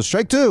strike. He goes,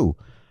 strike 2.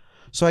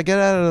 So I get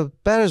out of the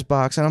batter's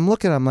box, and I'm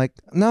looking. I'm like,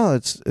 no,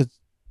 it's the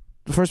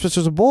first pitch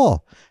was a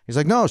ball. He's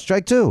like, no,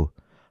 strike 2.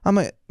 I'm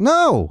like,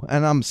 no.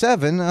 And I'm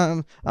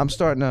 7. I'm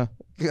starting to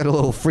get a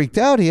little freaked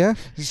out here.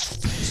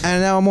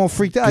 And now I'm all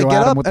freaked out. I get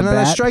up, and then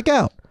I strike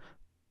out.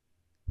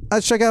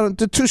 I strike out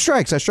to 2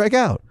 strikes. I strike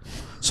out.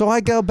 So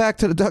I go back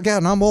to the dugout,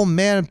 and I'm all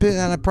mad,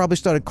 and I probably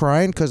started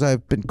crying because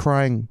I've been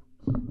crying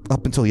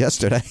up until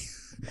yesterday.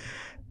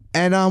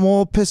 And I'm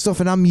all pissed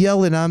off, and I'm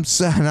yelling.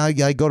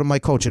 I go to my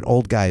coach, an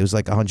old guy who's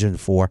like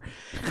 104,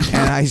 and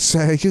I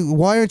say,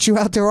 "Why aren't you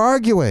out there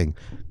arguing?"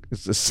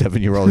 It's a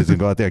 7-year-old. He's gonna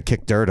go out there and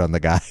kick dirt on the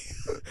guy.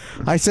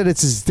 I said,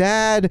 "It's his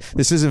dad.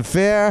 This isn't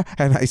fair."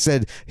 And I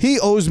said, "He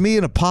owes me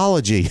an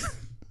apology."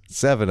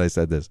 7, I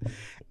said this,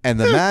 and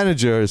the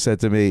manager said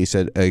to me, he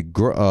said, "An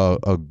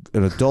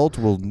adult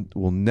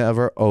will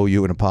never owe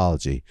you an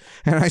apology."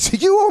 And I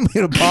said, "You owe me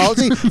an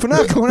apology for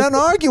not going out and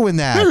arguing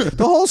that.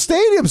 The whole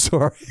stadium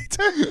saw it."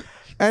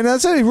 And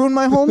that's it. He ruined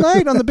my whole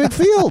night on the big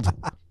field.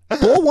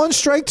 Ball 1,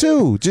 strike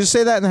 2. Just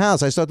say that in the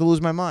house. I start to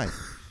lose my mind.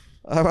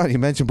 All right, you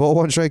mentioned ball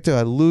 1, strike 2.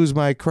 I lose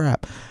my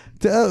crap.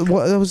 That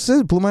was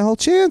it. Blew my whole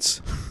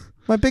chance.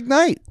 My big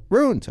night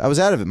ruined. I was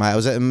out of it. I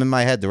was in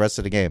my head the rest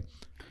of the game.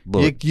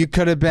 You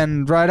could have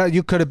been right out.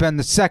 You could have been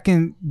the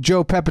second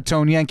Joe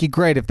Pepitone Yankee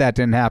great if that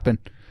didn't happen.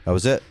 That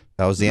was it.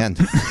 That was the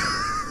end.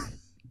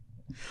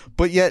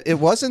 But yet it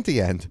wasn't the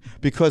end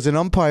because an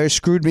umpire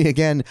screwed me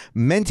again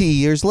many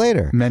years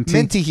later. Many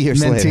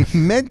years later.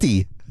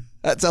 Many.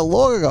 That's how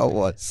long ago it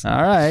was.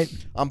 All right.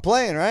 I'm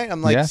playing, right?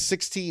 I'm like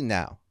 16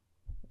 now.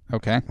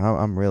 Okay.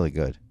 I'm really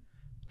good.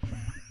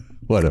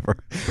 Whatever.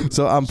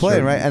 So I'm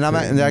playing, right? And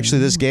and actually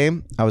this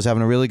game, I was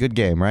having a really good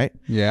game, right?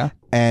 Yeah.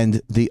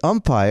 And the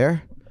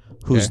umpire,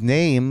 whose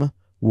name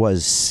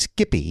was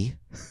Skippy,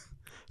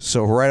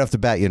 so right off the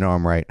bat, you know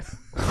I'm right.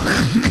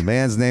 The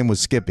man's name was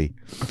Skippy.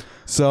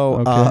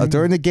 So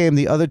during the game,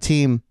 the other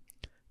team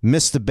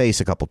missed the base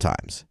a couple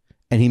times,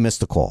 and he missed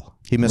the call.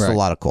 He missed a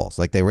lot of calls.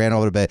 Like they ran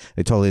over the base,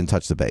 they totally didn't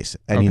touch the base,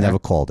 and he never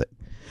called it.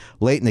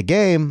 Late in the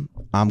game,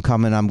 I'm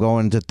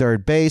going to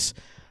third base.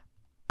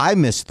 I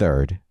miss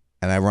third,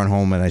 and I run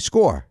home and I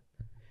score.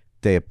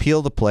 They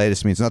appeal the play.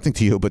 This means nothing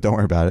to you, but don't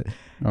worry about it.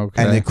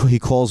 Okay. And he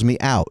calls me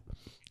out.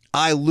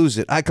 I lose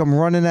it. I come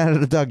running out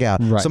of the dugout.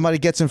 Right. Somebody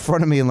gets in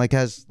front of me and I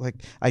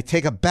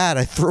take a bat.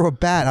 I throw a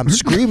bat. I'm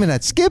screaming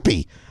at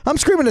Skippy. And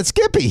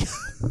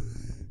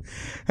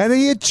then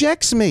he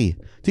ejects me.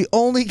 The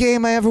only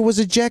game I ever was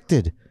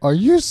ejected. Are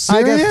you serious?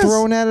 I got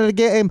thrown out of the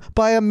game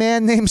by a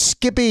man named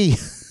Skippy.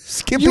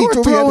 Skippy you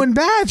were throwing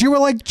bats. You were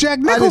like Jack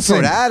Nicholson. I didn't throw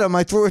it at him.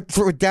 I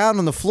threw it down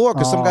on the floor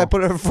because some guy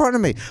put it in front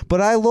of me. But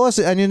I lost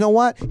it. And you know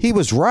what? He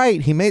was right.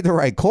 He made the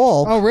right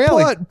call. Oh,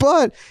 really?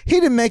 But he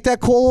didn't make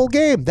that call all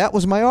game. That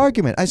was my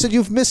argument. I said,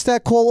 you've missed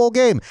that call all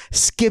game.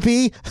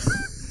 Skippy,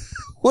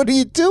 what are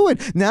you doing?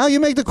 Now you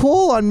make the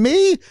call on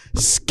me?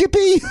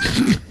 Skippy?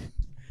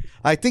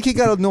 I think he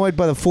got annoyed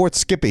by the 4th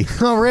Skippy.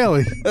 Oh,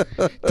 really?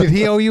 Did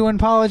he owe you an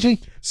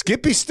apology?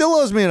 Skippy still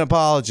owes me an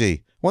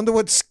apology. Wonder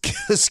what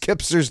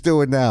Skipster's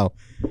doing now.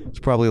 It's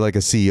probably like a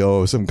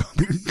CEO of some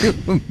company.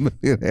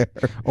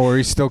 Or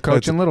he's still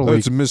coaching Little League.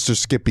 It's Mr.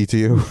 Skippy to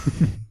you.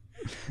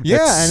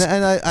 Yeah,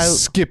 and I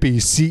Skippy,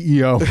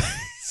 CEO.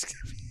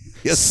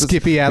 Yes,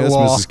 Skippy at yes,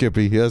 law. Mr.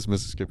 Skippy. Yes,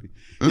 Mr. Skippy.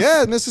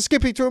 Yeah, Mr.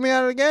 Skippy threw me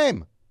out of the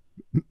game.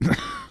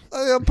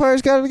 The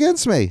umpires got it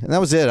against me. And that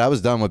was it. I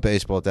was done with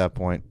baseball at that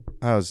point.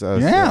 I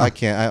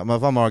can't.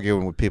 If I'm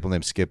arguing with people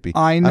named Skippy,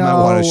 I know. I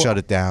might want to shut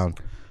it down.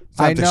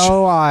 I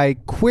know I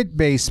quit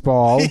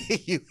baseball.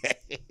 You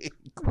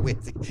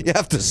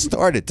have to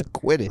start it to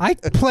quit it. I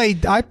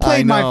played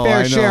my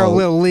fair share of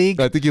Little League.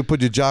 I think you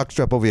put your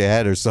jockstrap over your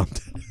head or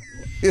something.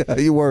 Yeah,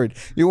 you weren't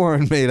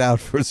made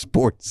out for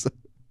sports.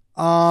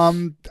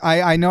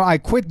 I know I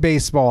quit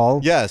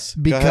baseball. Yes,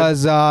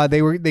 because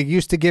they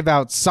used to give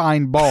out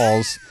signed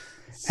balls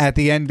at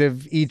the end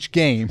of each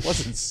game. It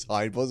wasn't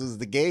signed balls. It was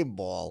the game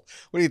ball.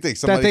 What do you think?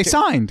 That they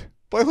signed.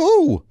 By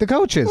who? The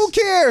coaches. Who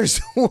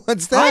cares?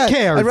 What's that? I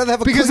care. I'd rather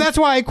have because that's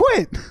why I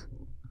quit.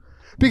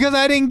 Because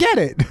I didn't get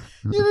it.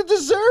 You didn't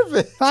deserve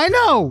it. I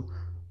know.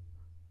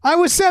 I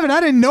was 7. I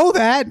didn't know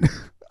that.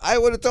 I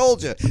would have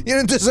told you. You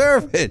didn't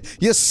deserve it.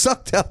 You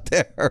sucked out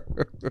there.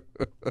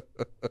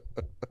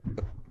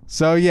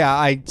 So yeah,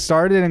 I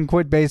started and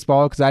quit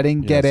baseball because I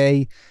didn't get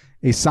a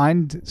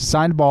signed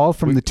ball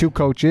from the two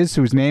coaches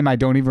whose name I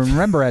don't even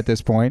remember at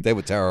this point. They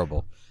were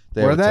terrible.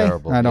 Were they?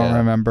 Terrible. I don't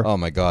remember. Oh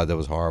my God, that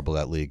was horrible.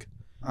 That league.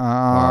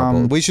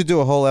 Horrible. We should do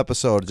a whole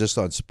episode just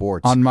on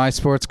sports. On my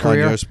sports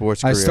career. On your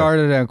sports career. I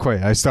started and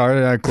quit. I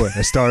started and quit.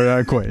 I started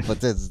and quit. But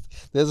there's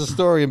a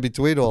story in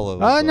between all of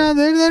them. Oh no,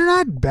 they're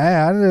not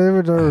bad.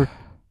 They're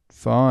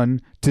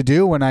fun to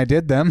do when I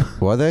did them.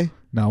 Were they?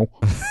 No.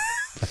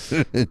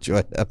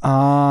 Enjoy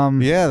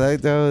them.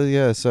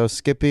 Yeah, so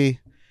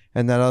Skippy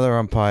and that other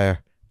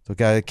umpire, the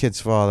guy, the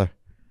kid's father.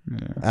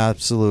 Yeah.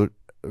 Absolute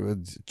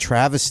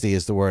travesty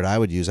is the word I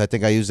would use. I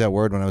think I used that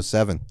word when I was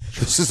 7.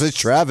 This is a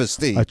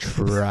travesty. A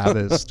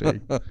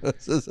travesty.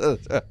 This is a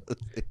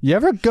travesty. You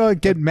ever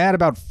get mad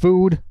about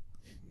food?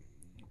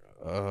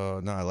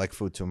 No, I like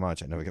food too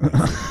much. I never get mad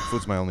at food.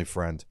 Food's my only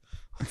friend.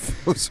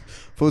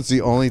 Food's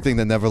the only thing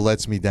that never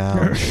lets me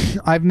down.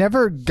 I've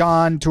never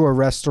gone to a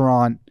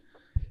restaurant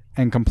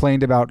and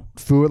complained about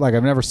food. Like,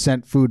 I've never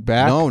sent food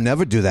back. No,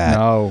 never do that.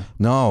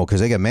 No, because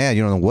they get mad.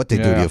 You don't know what they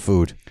do to your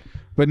food.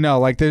 But no,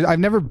 like, I've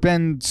never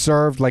been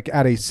served like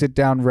at a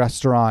sit-down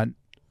restaurant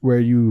where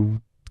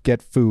you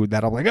get food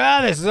that I'm like,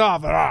 this is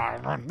off. It's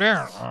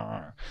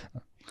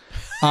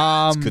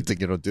a good thing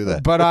you don't do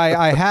that. But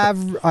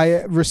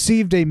I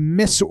received a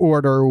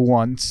misorder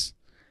once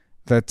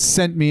that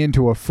sent me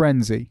into a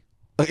frenzy.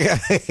 Yeah,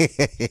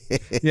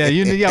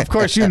 of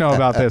course you know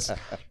about this.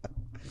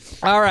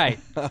 All right.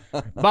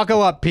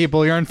 Buckle up,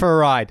 people. You're in for a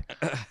ride.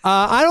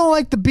 I don't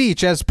like the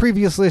beach. As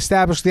previously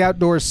established, the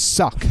outdoors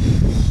suck.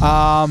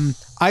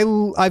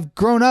 I've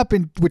grown up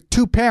with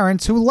two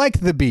parents who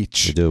like the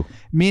beach. You do.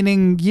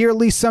 Meaning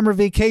yearly summer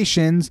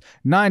vacations,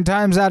 9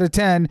 times out of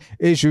 10,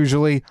 is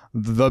usually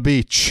the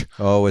beach.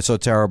 Oh, it's so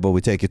terrible.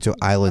 We take you to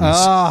islands.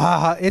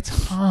 It's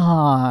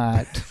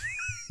hot.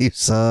 You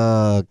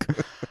suck.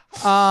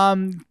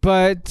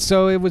 But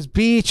so it was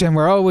beach, and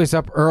we're always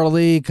up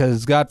early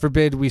because God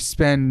forbid we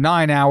spend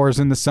 9 hours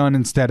in the sun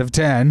instead of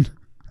 10.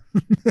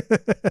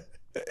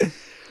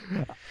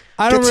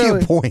 I don't Get to really,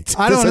 your point.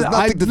 I don't. This has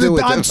nothing to do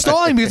with I'm it.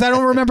 stalling because I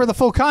don't remember the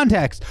full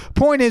context.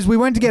 Point is, we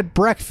went to get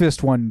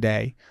breakfast one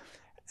day,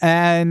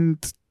 and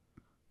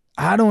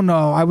I don't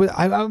know.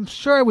 I'm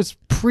sure I was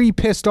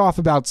pissed off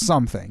about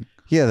something.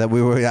 Yeah, that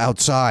we were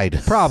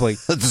outside. Probably.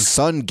 The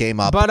sun came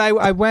up. But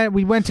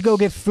we went to go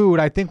get food.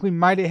 I think we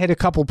might have hit a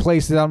couple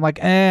places. I'm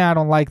like, I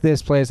don't like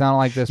this place. I don't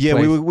like this place. Yeah,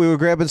 we were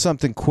grabbing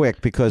something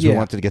quick because we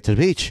wanted to get to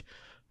the beach.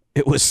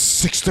 It was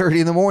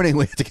 6:30 in the morning.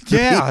 We had to get to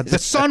the beach. The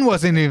sun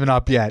wasn't even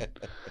up yet.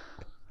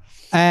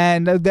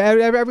 And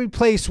every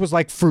place was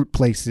like fruit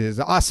places,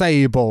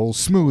 acai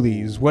bowls,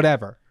 smoothies,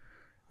 whatever.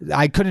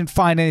 I couldn't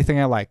find anything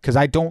I liked because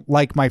I don't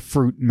like my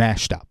fruit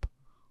mashed up.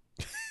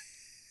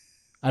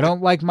 I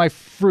don't like my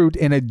fruit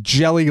in a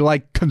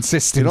jelly-like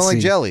consistency. You don't like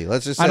jelly.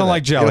 Let's just say I don't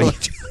like jelly.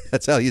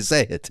 That's how you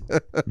say it.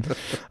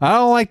 I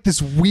don't like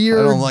this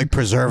weird... I don't like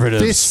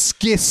preservatives.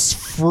 Viscous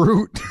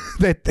fruit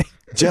that...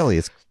 Jelly.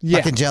 It's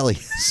fucking jelly.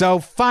 So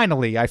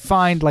finally, I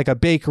find like a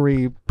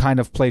bakery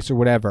kind of place or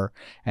whatever,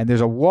 and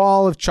there's a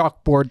wall of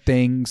chalkboard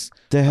things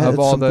of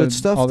all the good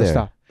stuff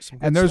there.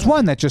 And there's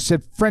one that just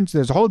said French.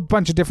 There's a whole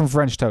bunch of different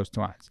French toast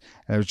ones.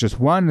 And there's just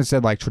one that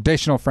said like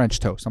traditional French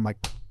toast. I'm like...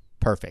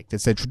 Perfect. It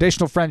said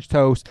traditional French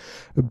toast,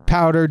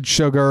 powdered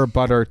sugar,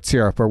 butter,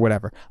 syrup, or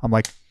whatever. I'm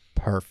like,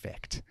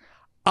 perfect.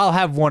 I'll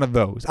have one of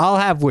those. I'll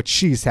have what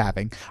she's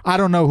having. I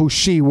don't know who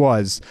she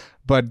was,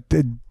 but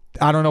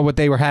I don't know what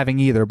they were having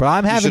either. But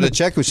I'm having. You should have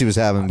checked what she was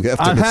having.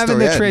 I'm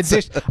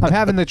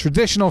having the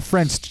traditional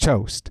French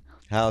toast.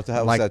 How was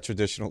that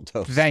traditional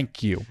toast?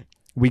 Thank you.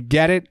 We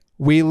get it.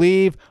 We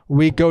leave.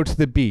 We go to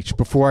the beach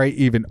before I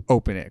even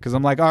open it because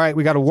I'm like, all right,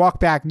 we got to walk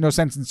back. No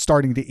sense in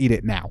starting to eat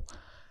it now.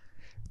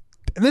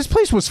 And this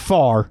place was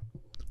far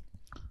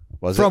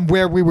from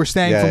where we were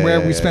staying, from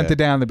where we spent the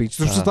day on the beach.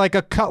 This was like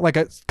a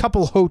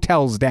couple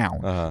hotels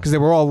down because they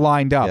were all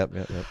lined up.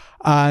 Yep.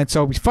 And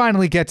so we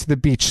finally get to the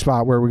beach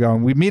spot where we're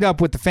going. We meet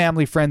up with the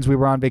family friends we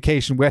were on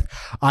vacation with.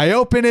 I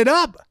open it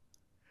up,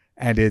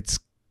 and it's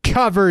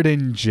covered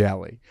in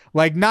jelly.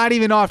 Like not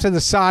even off to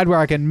the side where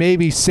I can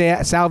maybe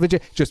salvage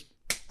it, just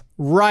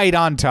right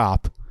on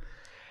top.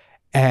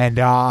 And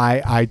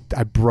I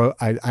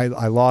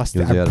lost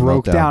it. I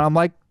broke down. I'm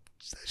like,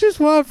 I just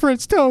want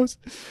French toast.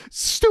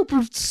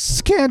 Stupid,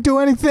 can't do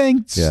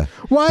anything. Yeah.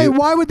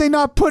 Why would they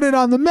not put it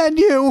on the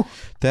menu?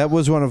 That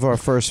was one of our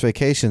first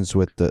vacations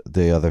with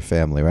the other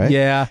family, right?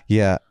 Yeah.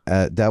 Yeah.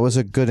 That was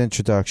a good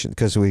introduction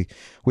because we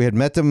had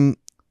met them.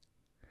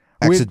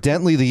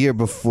 accidentally the year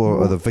before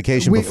or the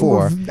vacation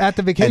before. At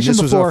the vacation and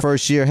this before, was our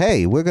first year.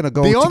 Hey, we're going to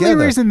go together. The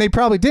only reason they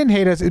probably didn't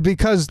hate us is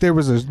because there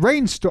was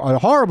a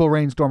horrible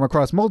rainstorm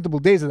across multiple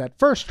days of that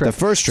first trip. The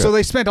first trip. So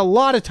they spent a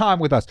lot of time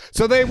with us.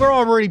 So they were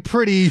already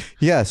pretty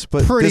this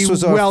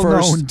was our well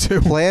first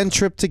known planned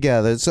trip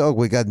together. So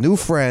we got new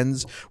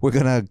friends. We're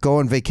going to go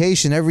on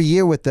vacation every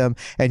year with them.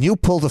 And you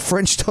pulled a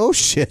French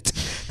toast shit.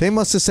 They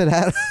must have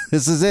said,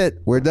 this is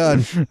it. We're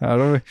done.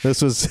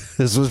 This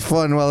was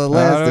fun while it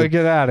lasted. How do we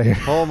get out of here?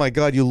 Oh my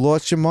God, you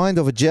lost your mind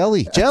over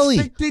jelly.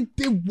 Jelly.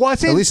 It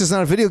wasn't. At least it's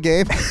not a video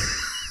game.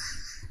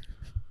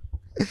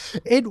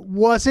 It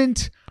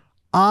wasn't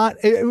on.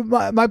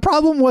 My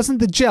problem wasn't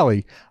the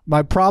jelly.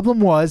 My problem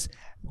was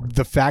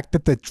the fact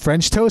that the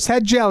French toast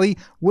had jelly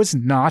was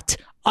not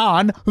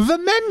on the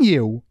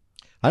menu.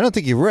 I don't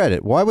think you read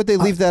it. Why would they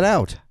leave that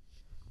out?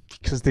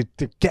 Because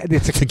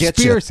it's a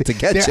conspiracy.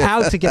 They're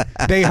out to get.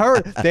 They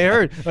heard.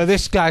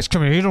 This guy's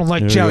coming. He don't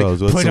like jelly.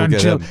 Put on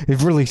jelly.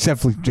 It really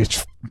simply.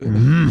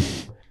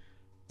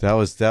 That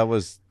was.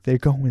 They're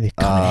going. They're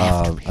coming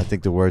after me. I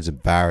think the word's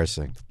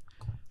embarrassing.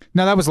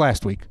 No, that was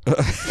last week.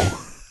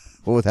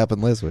 What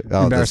happened last week?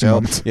 Oh, embarrassing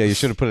moments. Yeah, you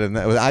should have put it in.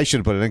 I should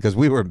have put it in because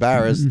we were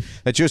embarrassed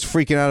that you're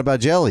freaking out about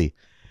jelly,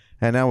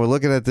 and now we're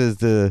looking at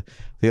the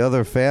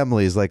other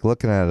families like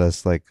looking at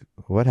us like,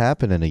 what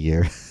happened in a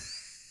year?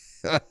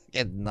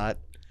 Not.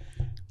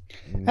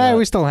 Hey,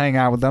 we still hang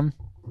out with them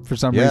for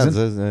some reason.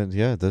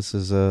 This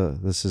is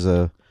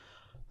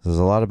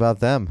a lot about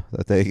them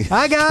that they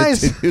hi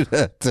guys continue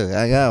to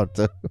hang out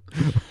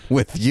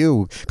with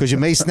you because you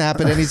may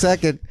snap at any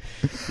second.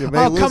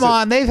 Come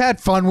on, they've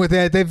had fun with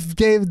it.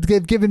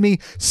 They've given me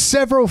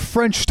several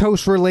French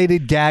toast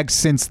related gags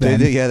since then.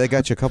 They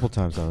got you a couple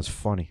times. That was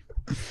funny.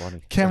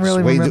 Can't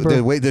really remember.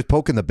 The way they're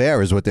poking the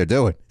bear is what they're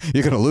doing.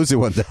 You're gonna lose it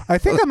one day. I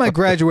think on my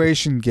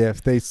graduation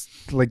gift they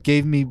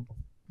gave me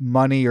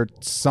money or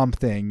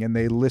something, and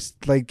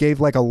they gave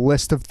like a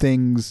list of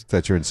things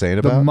that you're insane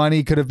about. The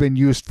money could have been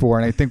used for,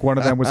 and I think one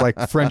of them was like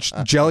French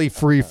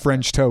jelly-free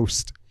French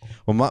toast.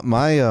 Well,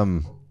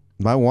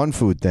 my one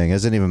food thing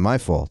isn't even my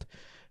fault.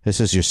 This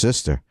is your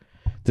sister.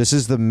 This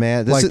is the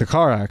man. The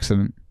car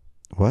accident.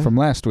 What? From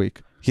last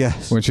week?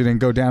 Yes. When she didn't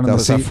go down in the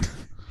seat.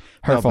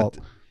 Her fault.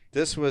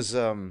 This was.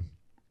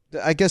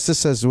 I guess this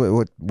says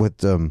what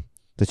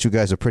that you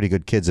guys are pretty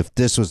good kids. If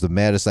this was the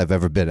maddest I've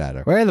ever been at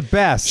her. We're the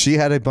best. She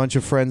had a bunch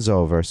of friends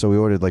over, so we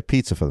ordered like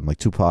pizza for them, like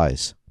 2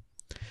 pies.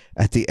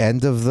 At the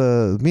end of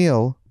the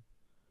meal,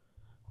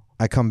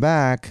 I come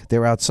back,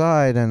 they're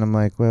outside, and I'm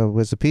like, well,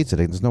 where's the pizza?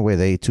 There's no way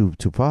they ate two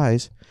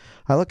pies.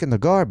 I look in the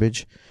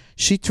garbage.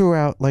 She threw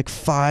out like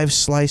 5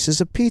 slices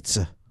of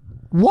pizza.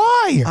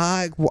 Why?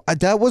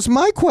 That was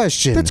my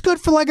question. That's good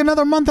for like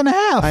another month and a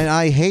half. And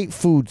I hate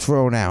food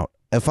thrown out.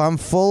 If I'm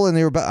full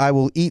and I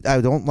will eat.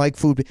 I don't like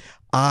food.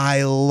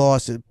 I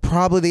lost it.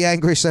 Probably the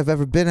angriest I've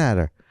ever been at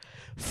her.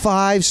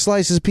 5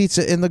 slices of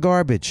pizza in the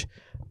garbage.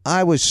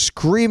 I was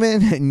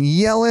screaming and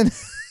yelling.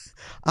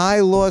 I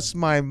lost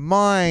my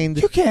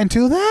mind. You can't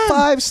do that.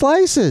 5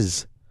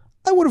 slices.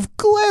 I would have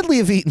gladly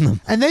have eaten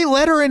them. And they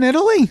let her in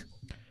Italy?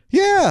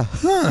 Yeah.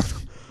 Huh.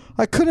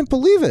 I couldn't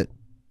believe it.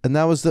 And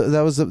that was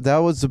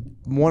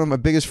one of my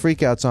biggest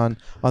freakouts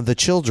on the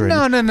children.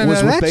 No.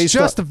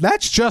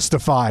 That's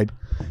justified.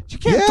 You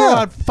can't throw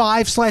out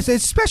 5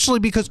 slices, especially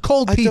because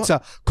cold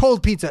pizza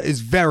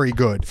is very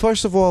good.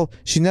 First of all,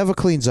 she never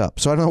cleans up,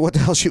 so I don't know what the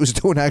hell she was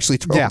doing actually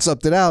throwing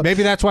something out.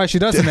 Maybe that's why she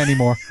doesn't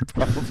anymore.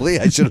 Probably.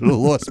 I should have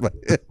lost my...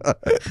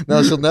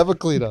 No, she'll never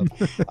clean up.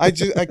 I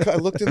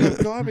looked in the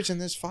garbage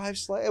and there's 5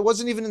 slices. It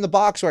wasn't even in the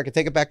box where I could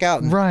take it back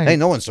out. And, right. Hey,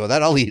 no one saw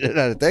that. I'll eat it.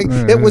 I think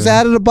it was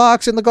out of the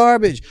box in the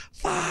garbage.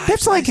 5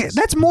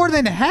 That's more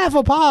than half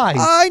a pie.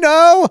 I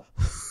know.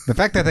 The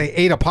fact that they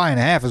ate a pie and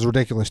a half is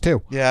ridiculous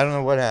too. Yeah, I don't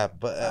know what happened,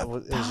 but it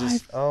was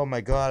just, oh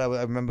my God,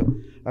 I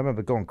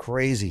remember going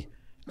crazy,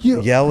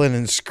 yelling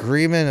and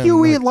screaming. And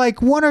you eat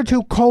like 1 or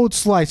 2 cold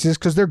slices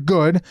because they're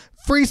good,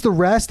 freeze the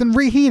rest, and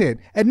reheat it.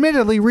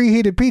 Admittedly,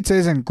 reheated pizza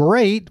isn't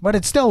great, but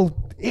it's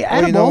still edible.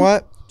 Well, you know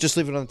what? Just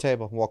leave it on the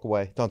table and walk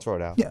away. Don't throw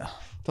it out. Yeah.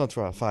 Don't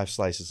throw out 5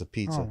 slices of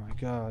pizza. Oh my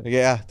God.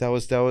 Yeah, that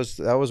was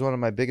one of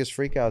my biggest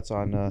freakouts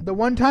on. The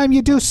one time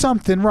you do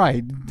something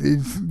right,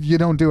 you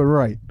don't do it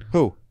right.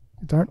 Who?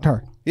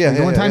 Her. Yeah.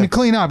 The one time you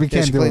clean up, you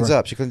can't she do it. Cleans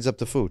up. She cleans up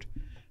the food.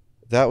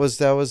 That was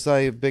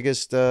my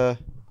biggest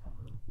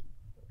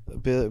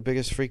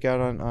biggest freak out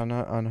on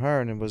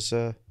her, and it was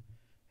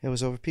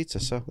over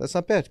pizza. So that's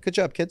not bad. Good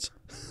job, kids.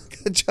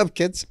 Good job,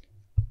 kids.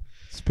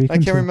 I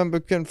can't remember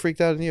getting freaked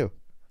out on you.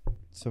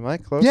 So am I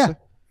closer? Yeah. How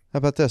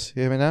about this?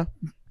 You hear me now?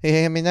 You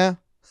hear me now?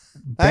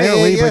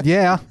 Barely, but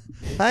yeah.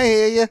 I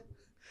hear you.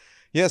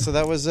 Yeah. So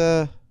that was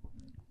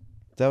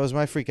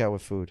my freak out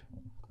with food.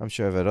 I'm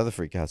sure I've had other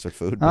freakouts with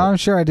food. I'm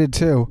sure I did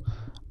too.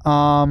 Do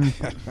I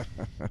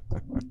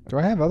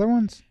have other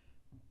ones?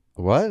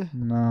 What?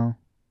 No.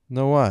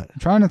 No what? I'm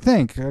trying to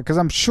think because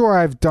I'm sure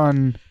I've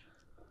done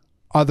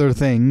other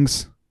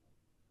things.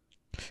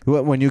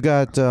 When you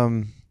got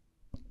in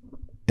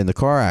the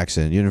car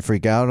accident, you didn't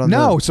freak out on that?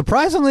 No,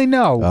 surprisingly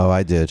no. Oh,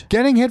 I did.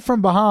 Getting hit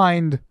from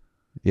behind.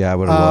 Yeah, I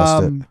would have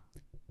lost it.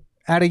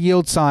 at a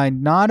yield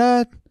sign.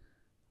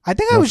 I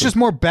think I was just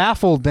more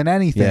baffled than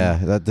anything.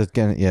 Yeah,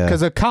 yeah.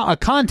 Because a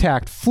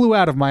contact flew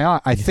out of my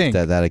eye. I think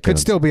that could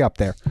still be up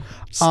there,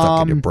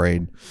 stuck in your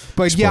brain.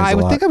 But yeah, I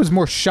would think I was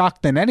more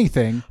shocked than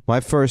anything. My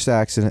first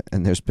accident,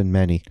 and there's been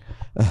many.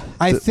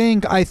 I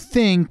think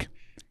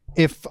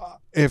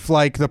if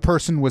like the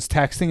person was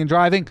texting and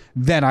driving,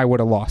 then I would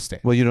have lost it.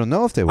 Well, you don't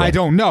know if they were. I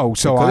don't know,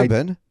 so could have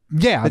been.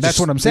 Yeah, that's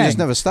what I'm saying. They just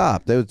never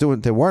stopped.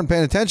 They weren't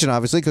paying attention,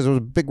 obviously, because there was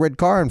a big red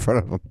car in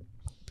front of them.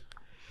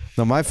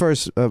 No, my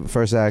first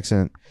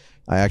accident,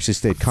 I actually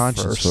stayed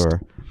conscious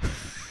for.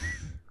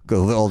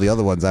 All the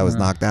other ones, I was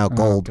knocked out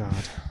cold. Oh, God.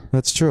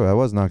 That's true. I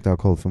was knocked out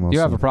cold for most. You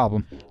of have them. a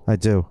problem. I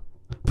do.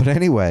 But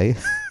anyway,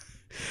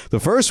 the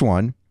first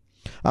one,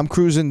 I'm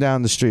cruising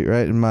down the street,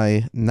 right, in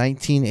my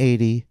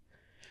 1980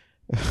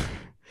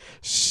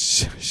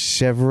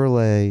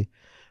 Chevrolet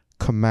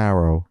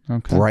Camaro,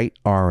 bright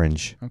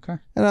orange. Okay.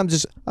 And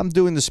I'm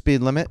doing the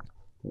speed limit.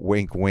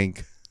 Wink,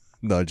 wink.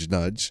 Nudge,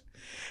 nudge.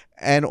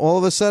 And all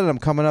of a sudden, I'm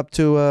coming up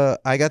to,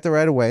 I got the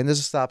right of way, and there's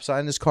a stop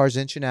sign. This car's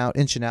inching out.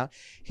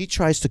 He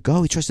tries to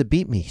go. He tries to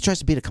beat me. He tries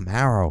to beat a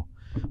Camaro.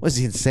 Was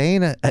he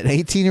insane? An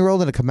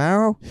 18-year-old in a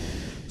Camaro?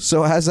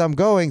 So as I'm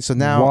going, so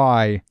now.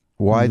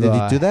 Why did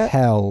he do that?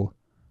 Hell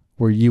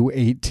were you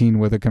 18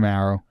 with a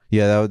Camaro?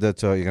 Yeah,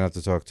 that's you're going to have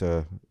to talk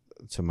to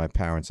my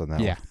parents on that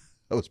Yeah. one.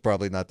 That was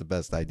probably not the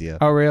best idea.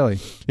 Oh, really?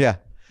 Yeah.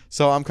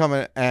 So I'm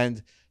coming,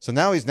 and so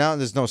now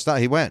there's no stop.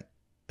 He went.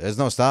 There's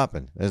no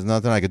stopping. There's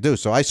nothing I could do.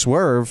 So I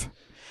swerve,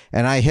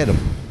 and I hit him.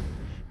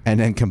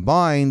 And then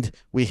combined,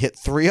 we hit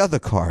 3 other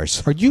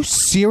cars. Are you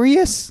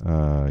serious?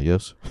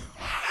 Yes.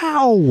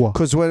 How?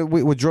 Because when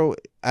we drove,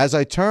 as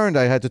I turned,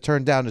 I had to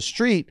turn down the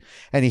street,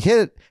 and he hit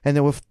it, and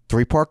there were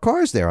 3 parked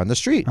cars there on the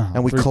street.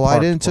 And we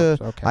collided into,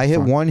 okay, I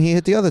hit one, he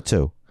hit the other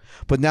 2.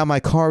 But now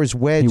my car is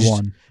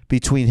wedged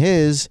between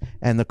his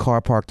and the car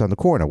parked on the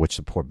corner, which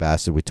the poor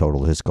bastard, we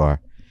totaled his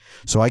car.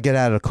 So I get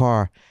out of the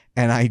car,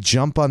 and I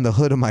jump on the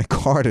hood of my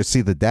car to see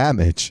the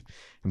damage.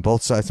 And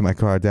both sides of my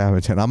car are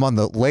damaged. And I'm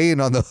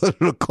laying on the hood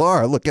of the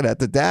car looking at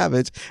the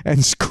damage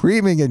and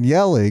screaming and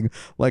yelling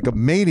like a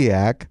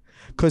maniac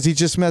because he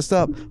just messed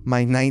up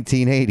my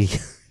 1980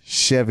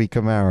 Chevy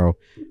Camaro,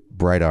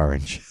 bright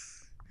orange.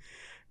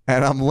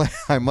 And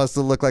I must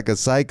have looked like a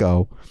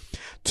psycho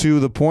to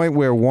the point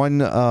where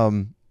one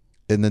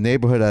in the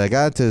neighborhood that I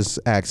got into this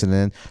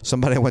accident,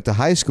 somebody I went to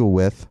high school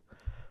with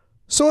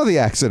saw the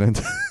accident.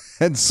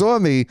 And saw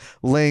me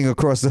laying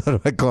across the hood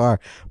of my car,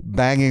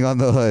 banging on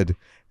the hood.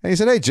 And he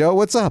said, "Hey, Joe,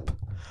 what's up?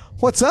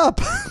 What's up?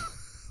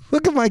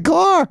 Look at my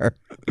car."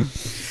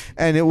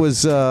 And it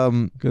was...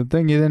 good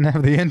thing you didn't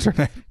have the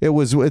internet. It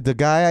was... The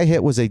guy I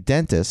hit was a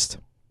dentist.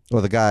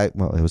 Well,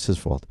 it was his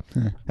fault.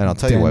 And I'll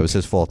tell you why it was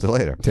his fault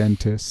later.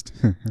 Dentist.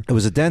 It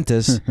was a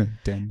dentist.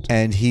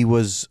 And he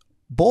was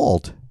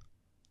bald.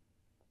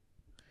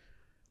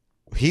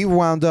 He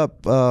wound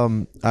up...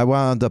 I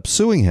wound up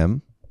suing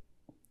him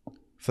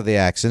for the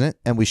accident,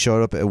 and we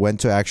showed up. It went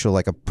to actual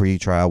like a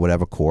pre-trial,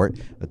 whatever court,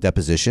 a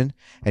deposition,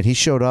 and he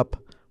showed up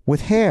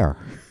with hair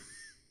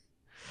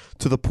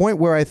to the point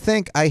where I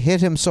think I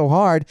hit him so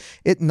hard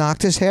it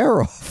knocked his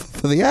hair off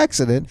for the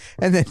accident,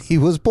 and then he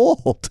was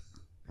bald.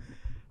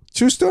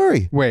 True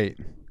story. Wait,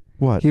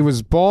 what? He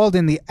was bald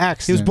in the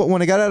accident.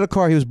 When I got out of the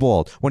car, he was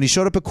bald. When he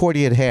showed up at court,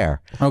 he had hair.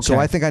 Okay. So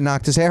I think I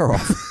knocked his hair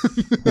off.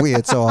 We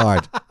hit so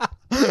hard.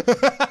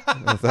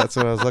 That's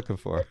what I was looking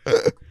for.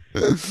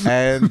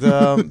 And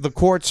the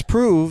courts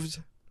proved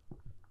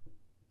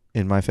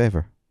in my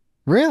favor.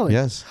 Really?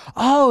 Yes.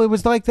 Oh, it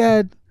was like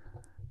that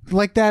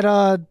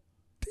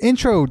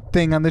intro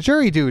thing on the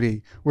Jury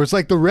Duty, where it's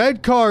like the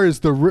red car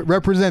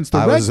represents the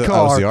red car. I was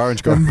the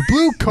orange car. And the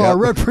blue car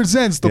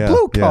represents the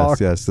blue car.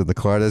 Yes. And the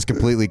car that's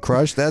completely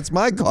crushed, that's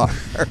my car.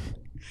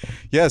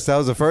 Yes, that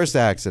was the first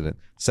accident.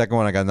 Second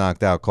one, I got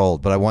knocked out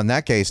cold, but I won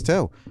that case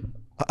too.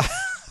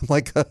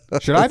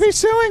 Should I be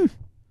suing?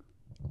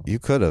 You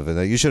could have.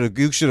 You should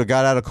have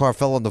got out of the car,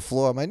 fell on the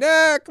floor. My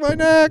neck.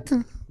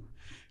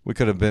 We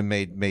could have been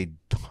made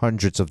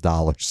hundreds of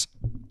dollars.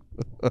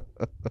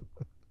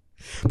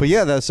 But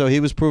yeah, so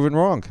he was proven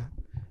wrong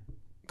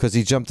because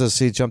he jumped a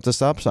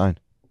stop sign,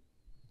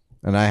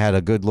 and I had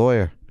a good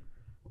lawyer.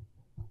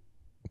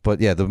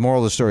 But yeah, the moral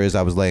of the story is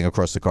I was laying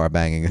across the car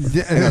banging.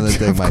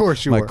 Of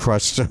course you were. My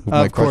crushed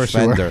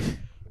fender.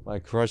 My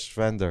crushed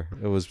fender.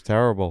 It was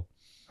terrible.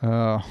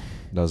 Oh,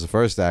 that was the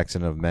first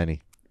accident of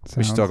many.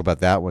 We should talk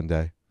about that one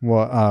day.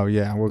 Well, oh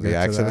yeah, we'll get the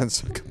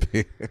accidents.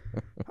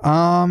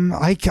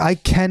 I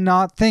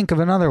cannot think of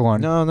another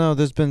one. No,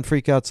 there's been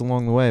freakouts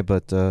along the way,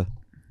 but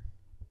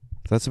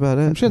that's about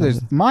it. I'm sure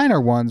there's minor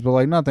ones, but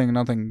like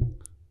nothing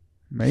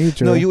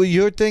major. No,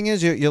 your thing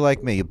is you're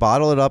like me. You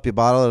bottle it up,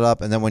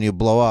 and then when you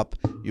blow up,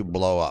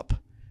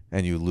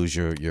 and you lose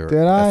your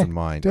effing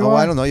mind.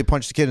 I don't know. You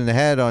punched a kid in the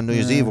head on New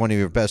Year's Eve, one of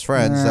your best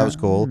friends. That was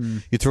cool.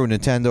 You threw a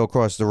Nintendo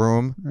across the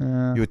room.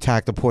 You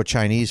attacked a poor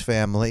Chinese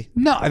family.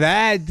 No,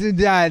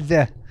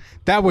 that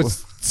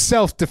was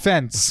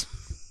self-defense.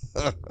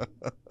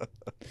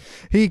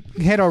 He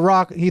hit a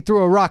rock. He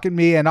threw a rock at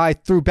me, and I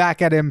threw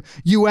back at him.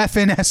 You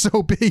effing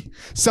SOB.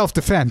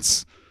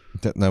 Self-defense.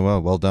 No,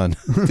 well done.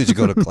 Did you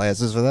go to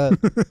classes for that?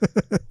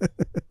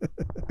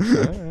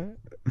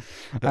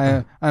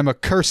 I'm a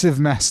cursive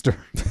master.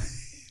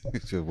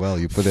 Well,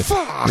 you put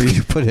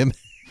him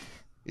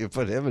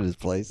in his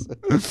place.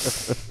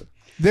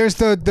 There's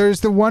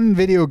the one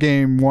video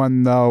game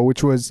one though,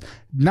 which was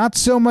not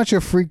so much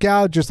a freak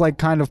out, just like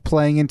kind of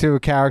playing into a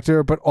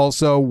character, but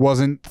also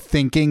wasn't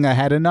thinking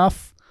ahead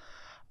enough.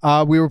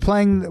 We were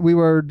airing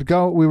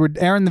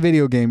the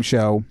video game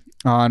show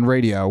on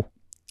radio,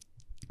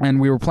 and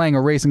we were playing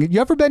a racing.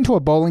 You ever been to a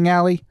bowling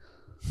alley?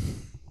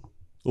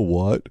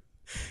 What?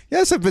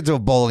 Yes, I've been to a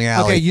bowling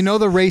alley. Okay, you know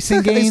the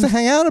racing games? I used to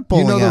hang out at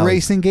bowling alleys. You know the alleys.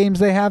 racing games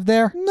they have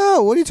there?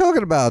 No, what are you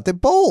talking about? They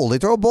bowl. They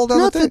throw a bowl down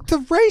the thing.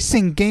 The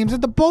racing games at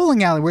the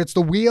bowling alley where it's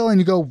the wheel and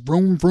you go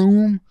vroom,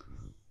 vroom.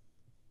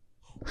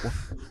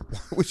 Why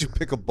would you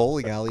pick a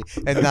bowling alley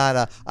and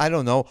not I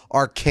don't know,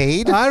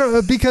 arcade? I don't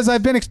know, because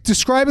I've been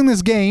describing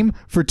this game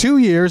for 2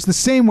 years the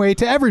same way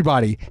to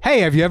everybody. Hey,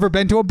 have you ever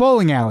been to a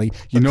bowling alley?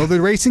 You know the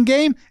racing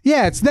game?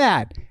 Yeah, it's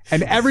that.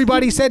 And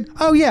everybody said,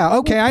 "Oh yeah,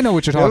 okay, I know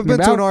what you're talking about." Ever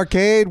been to an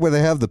arcade where they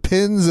have the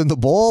pins and the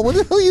ball? What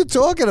the hell are you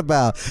talking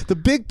about?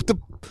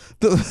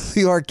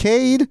 The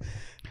arcade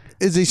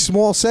is a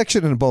small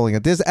section in bowling.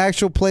 There's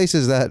actual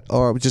places that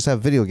just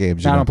have video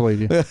games. I don't believe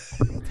you.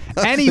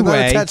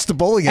 Anyway, attached to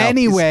bowling alleys.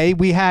 Anyway,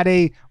 we had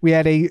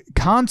a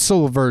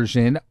console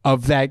version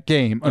of that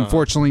game.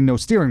 Unfortunately, no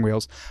steering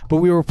wheels, but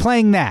we were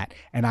playing that,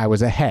 and I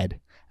was ahead,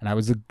 and I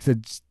was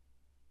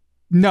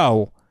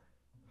no.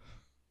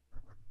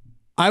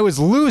 I was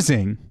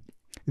losing.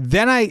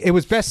 Then it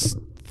was best.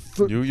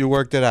 You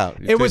worked it out.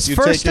 It was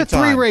first to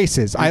 3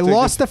 races. I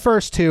lost the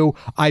first 2.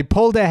 I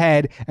pulled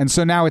ahead, and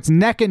so now it's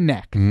neck and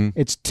neck. Mm-hmm.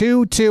 It's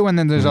 2-2, and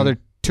then there's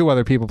 2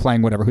 other people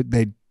playing whatever.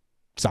 They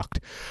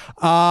sucked.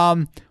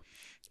 And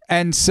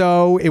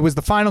so it was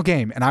the final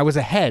game, and I was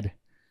ahead.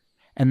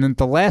 And then at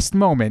the last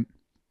moment,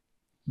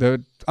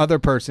 the other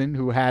person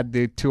who had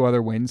the 2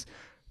 other wins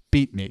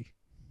beat me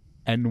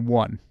and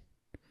won.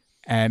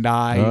 And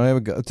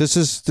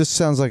this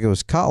sounds like it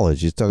was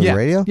college. You talking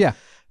radio? Yeah.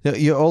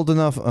 You're old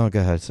enough. Oh,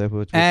 go ahead. Say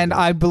what and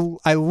I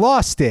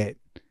lost it,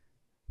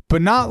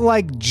 but not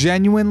like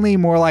genuinely.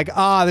 More like,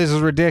 this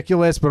is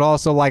ridiculous, but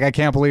also like, I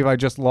can't believe I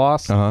just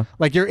lost.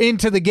 Like, you're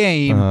into the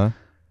game. And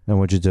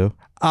what'd you do?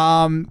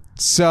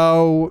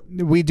 So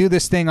we do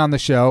this thing on the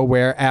show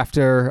where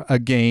after a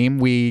game,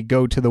 we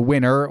go to the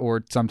winner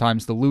or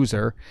sometimes the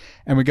loser,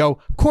 and we go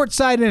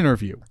courtside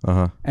interview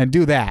and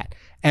do that.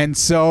 And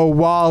so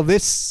while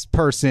this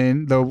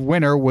person, the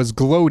winner, was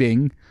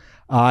gloating,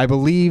 I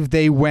believe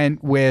they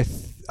went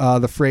with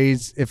the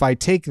phrase, if I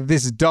take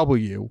this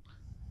W,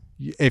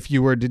 if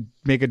you were to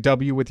make a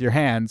W with your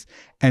hands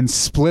and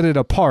split it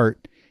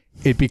apart,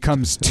 it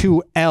becomes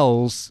 2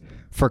 L's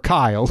for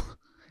Kyle.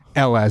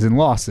 L as in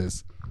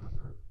losses.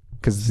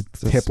 Because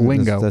it's hip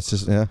lingo. That's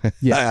just, yeah.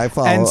 Yeah. I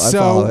follow. And so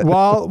I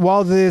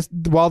follow it.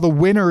 while the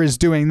winner is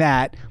doing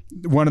that,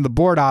 one of the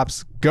board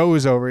ops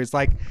goes over. He's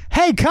like,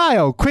 "Hey,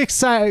 Kyle, quick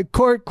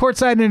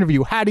courtside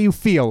interview. How do you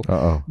feel?"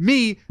 Uh-oh.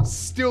 Me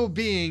still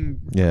being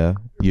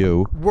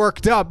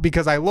worked up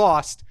because I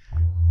lost.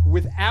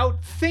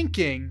 Without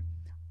thinking,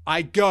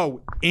 I go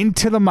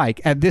into the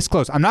mic at this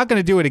close. I'm not going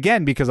to do it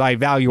again because I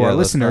value our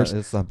listeners.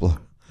 It's not blue.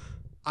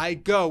 I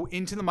go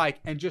into the mic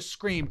and just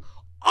scream,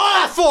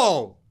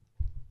 "Awful!"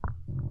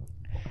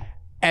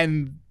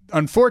 And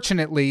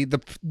unfortunately,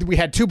 we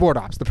had 2 board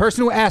ops. The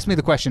person who asked me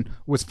the question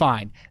was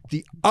fine.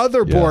 The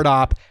other board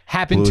op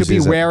happened to be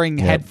wearing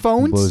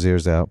headphones. Blew his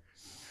ears out.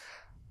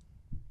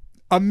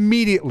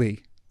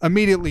 Immediately,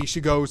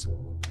 she goes,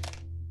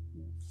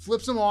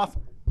 flips them off,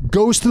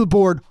 goes to the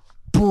board,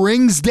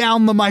 brings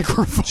down the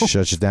microphone. She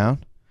shuts you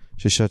down?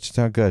 She shuts you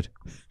down? Good.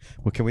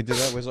 Well, can we do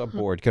that? Where's our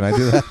board? Can I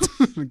do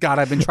that? God,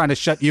 I've been trying to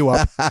shut you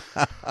up.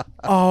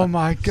 Oh,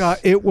 my God.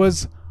 It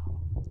was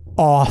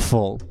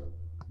awful.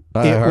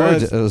 I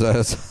heard it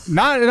was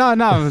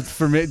not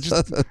for me,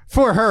 just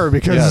for her,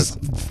 because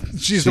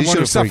she's the one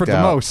who suffered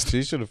the most.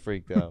 She should have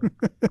freaked out.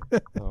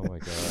 Oh my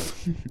God.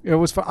 It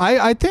was fun.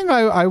 I think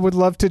I would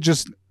love to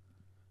just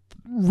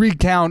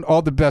recount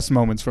all the best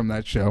moments from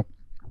that show.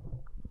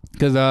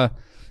 Because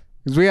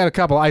we had a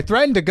couple. I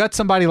threatened to gut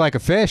somebody like a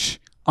fish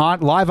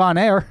live on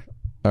air.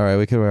 All right,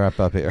 we can wrap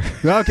up here.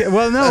 Okay.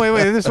 Well, no,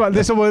 wait. This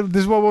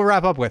is what we'll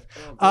wrap up with.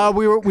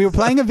 We were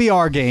playing a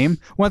VR game.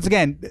 Once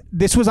again,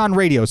 this was on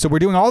radio, so we're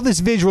doing all this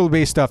visual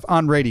based stuff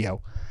on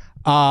radio.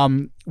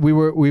 We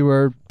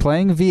were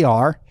playing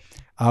VR.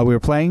 We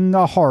were playing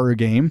a horror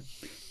game,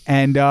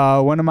 and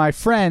one of my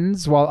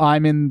friends, while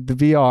I'm in the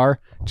VR,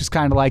 just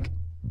kind of like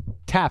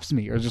taps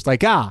me or just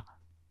like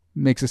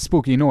makes a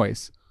spooky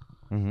noise.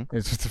 Mm-hmm.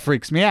 It just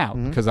freaks me out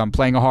because I'm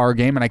playing a horror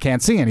game and I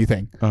can't see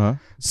anything.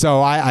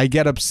 So I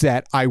get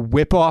upset. I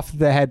whip off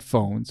the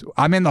headphones.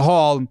 I'm in the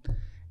hall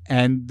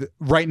and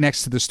right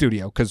next to the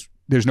studio because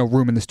there's no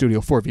room in the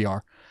studio for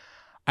VR.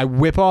 I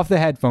whip off the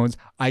headphones.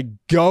 I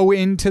go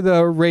into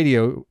the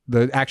radio,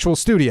 the actual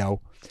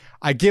studio.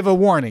 I give a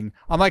warning.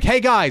 I'm like,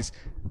 "Hey guys,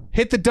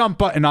 hit the dump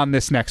button on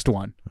this next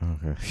one."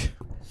 Okay.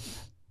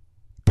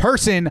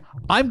 Person,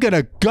 I'm going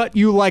to gut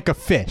you like a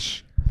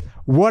fish.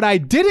 What I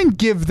didn't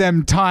give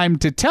them time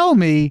to tell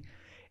me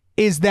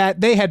is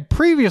that they had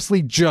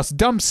previously just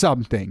dumped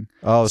something.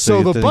 Oh,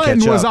 so the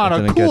button was on a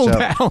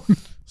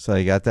cooldown. So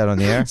you got that on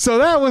the air? So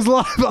that was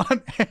live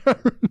on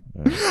air.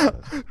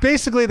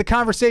 Basically, the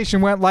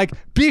conversation went like,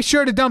 be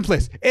sure to dump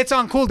this. It's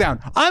on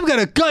cooldown. I'm going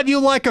to gut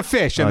you like a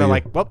fish. And they're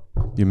like, well,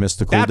 you missed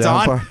the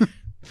cooldown part?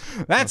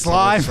 That's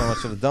live. So much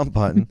for the dump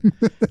button.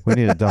 We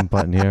need a dump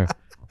button here.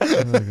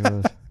 Oh, my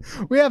God.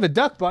 We have a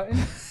duck button.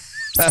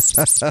 Oh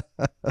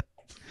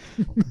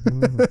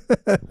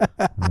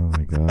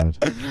my God.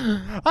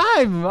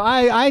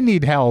 I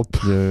need help.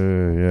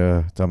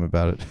 Yeah. Tell me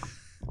about it.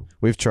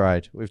 We've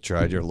tried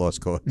your lost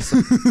cause.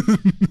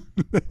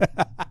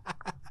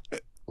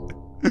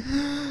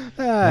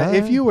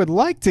 If you would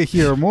like to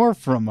hear more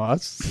from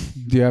us,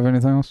 do you have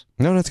anything else?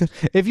 No, that's good.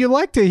 If you'd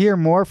like to hear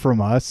more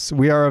from us,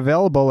 we are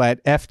available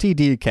at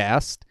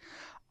FTDcast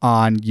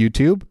on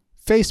YouTube,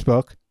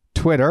 Facebook,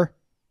 Twitter,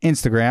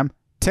 Instagram,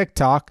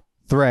 TikTok,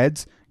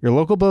 Threads, your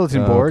local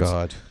bulletin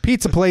boards,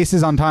 pizza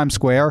places on Times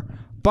Square,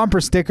 bumper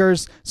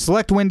stickers,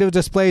 select window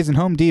displays in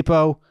Home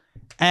Depot,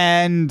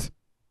 and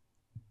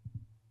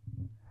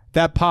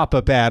that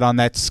pop-up ad on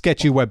that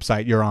sketchy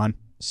website you're on.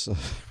 Still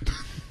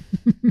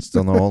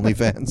no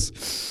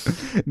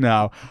OnlyFans?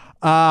 No.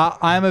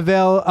 I'm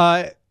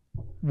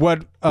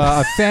what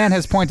a fan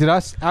has pointed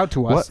out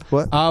to us.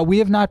 What? We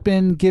have not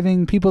been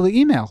giving people the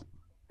email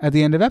at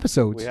the end of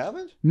episodes. We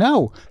haven't?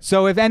 No.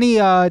 So if any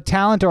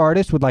talent or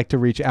artist would like to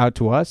reach out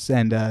to us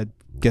and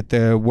get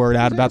the word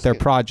out about their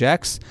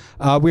projects,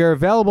 we are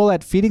available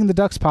at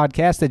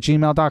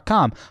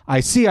feedingtheduckspodcast@gmail.com. I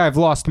see I've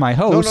lost my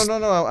host.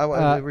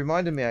 No. It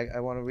reminded me, I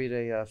want to read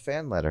a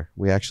fan letter.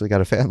 We actually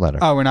got a fan letter.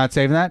 Oh, we're not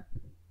saving that?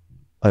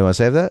 Oh, you want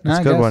to save that? That's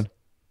I a good guess. one.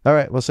 All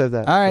right, we'll save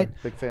that. All right.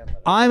 Big fan letter.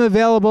 I'm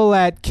available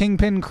at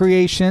Kingpin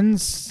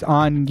Creations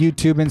on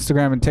YouTube,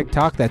 Instagram, and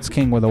TikTok. That's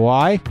King with a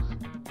Y.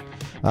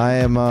 I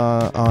am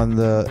on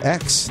the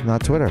X,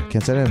 not Twitter.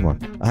 Can't say that anymore.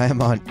 I am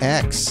on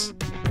X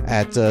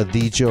at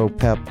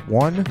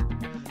TheJoePep1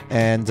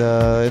 and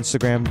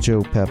Instagram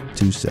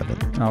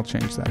JoePep27. I'll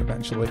change that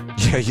eventually.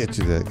 Yeah, you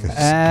do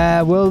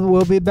that.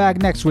 We'll be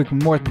back next week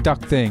with more duck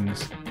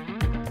things.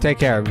 Take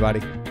care,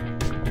 everybody.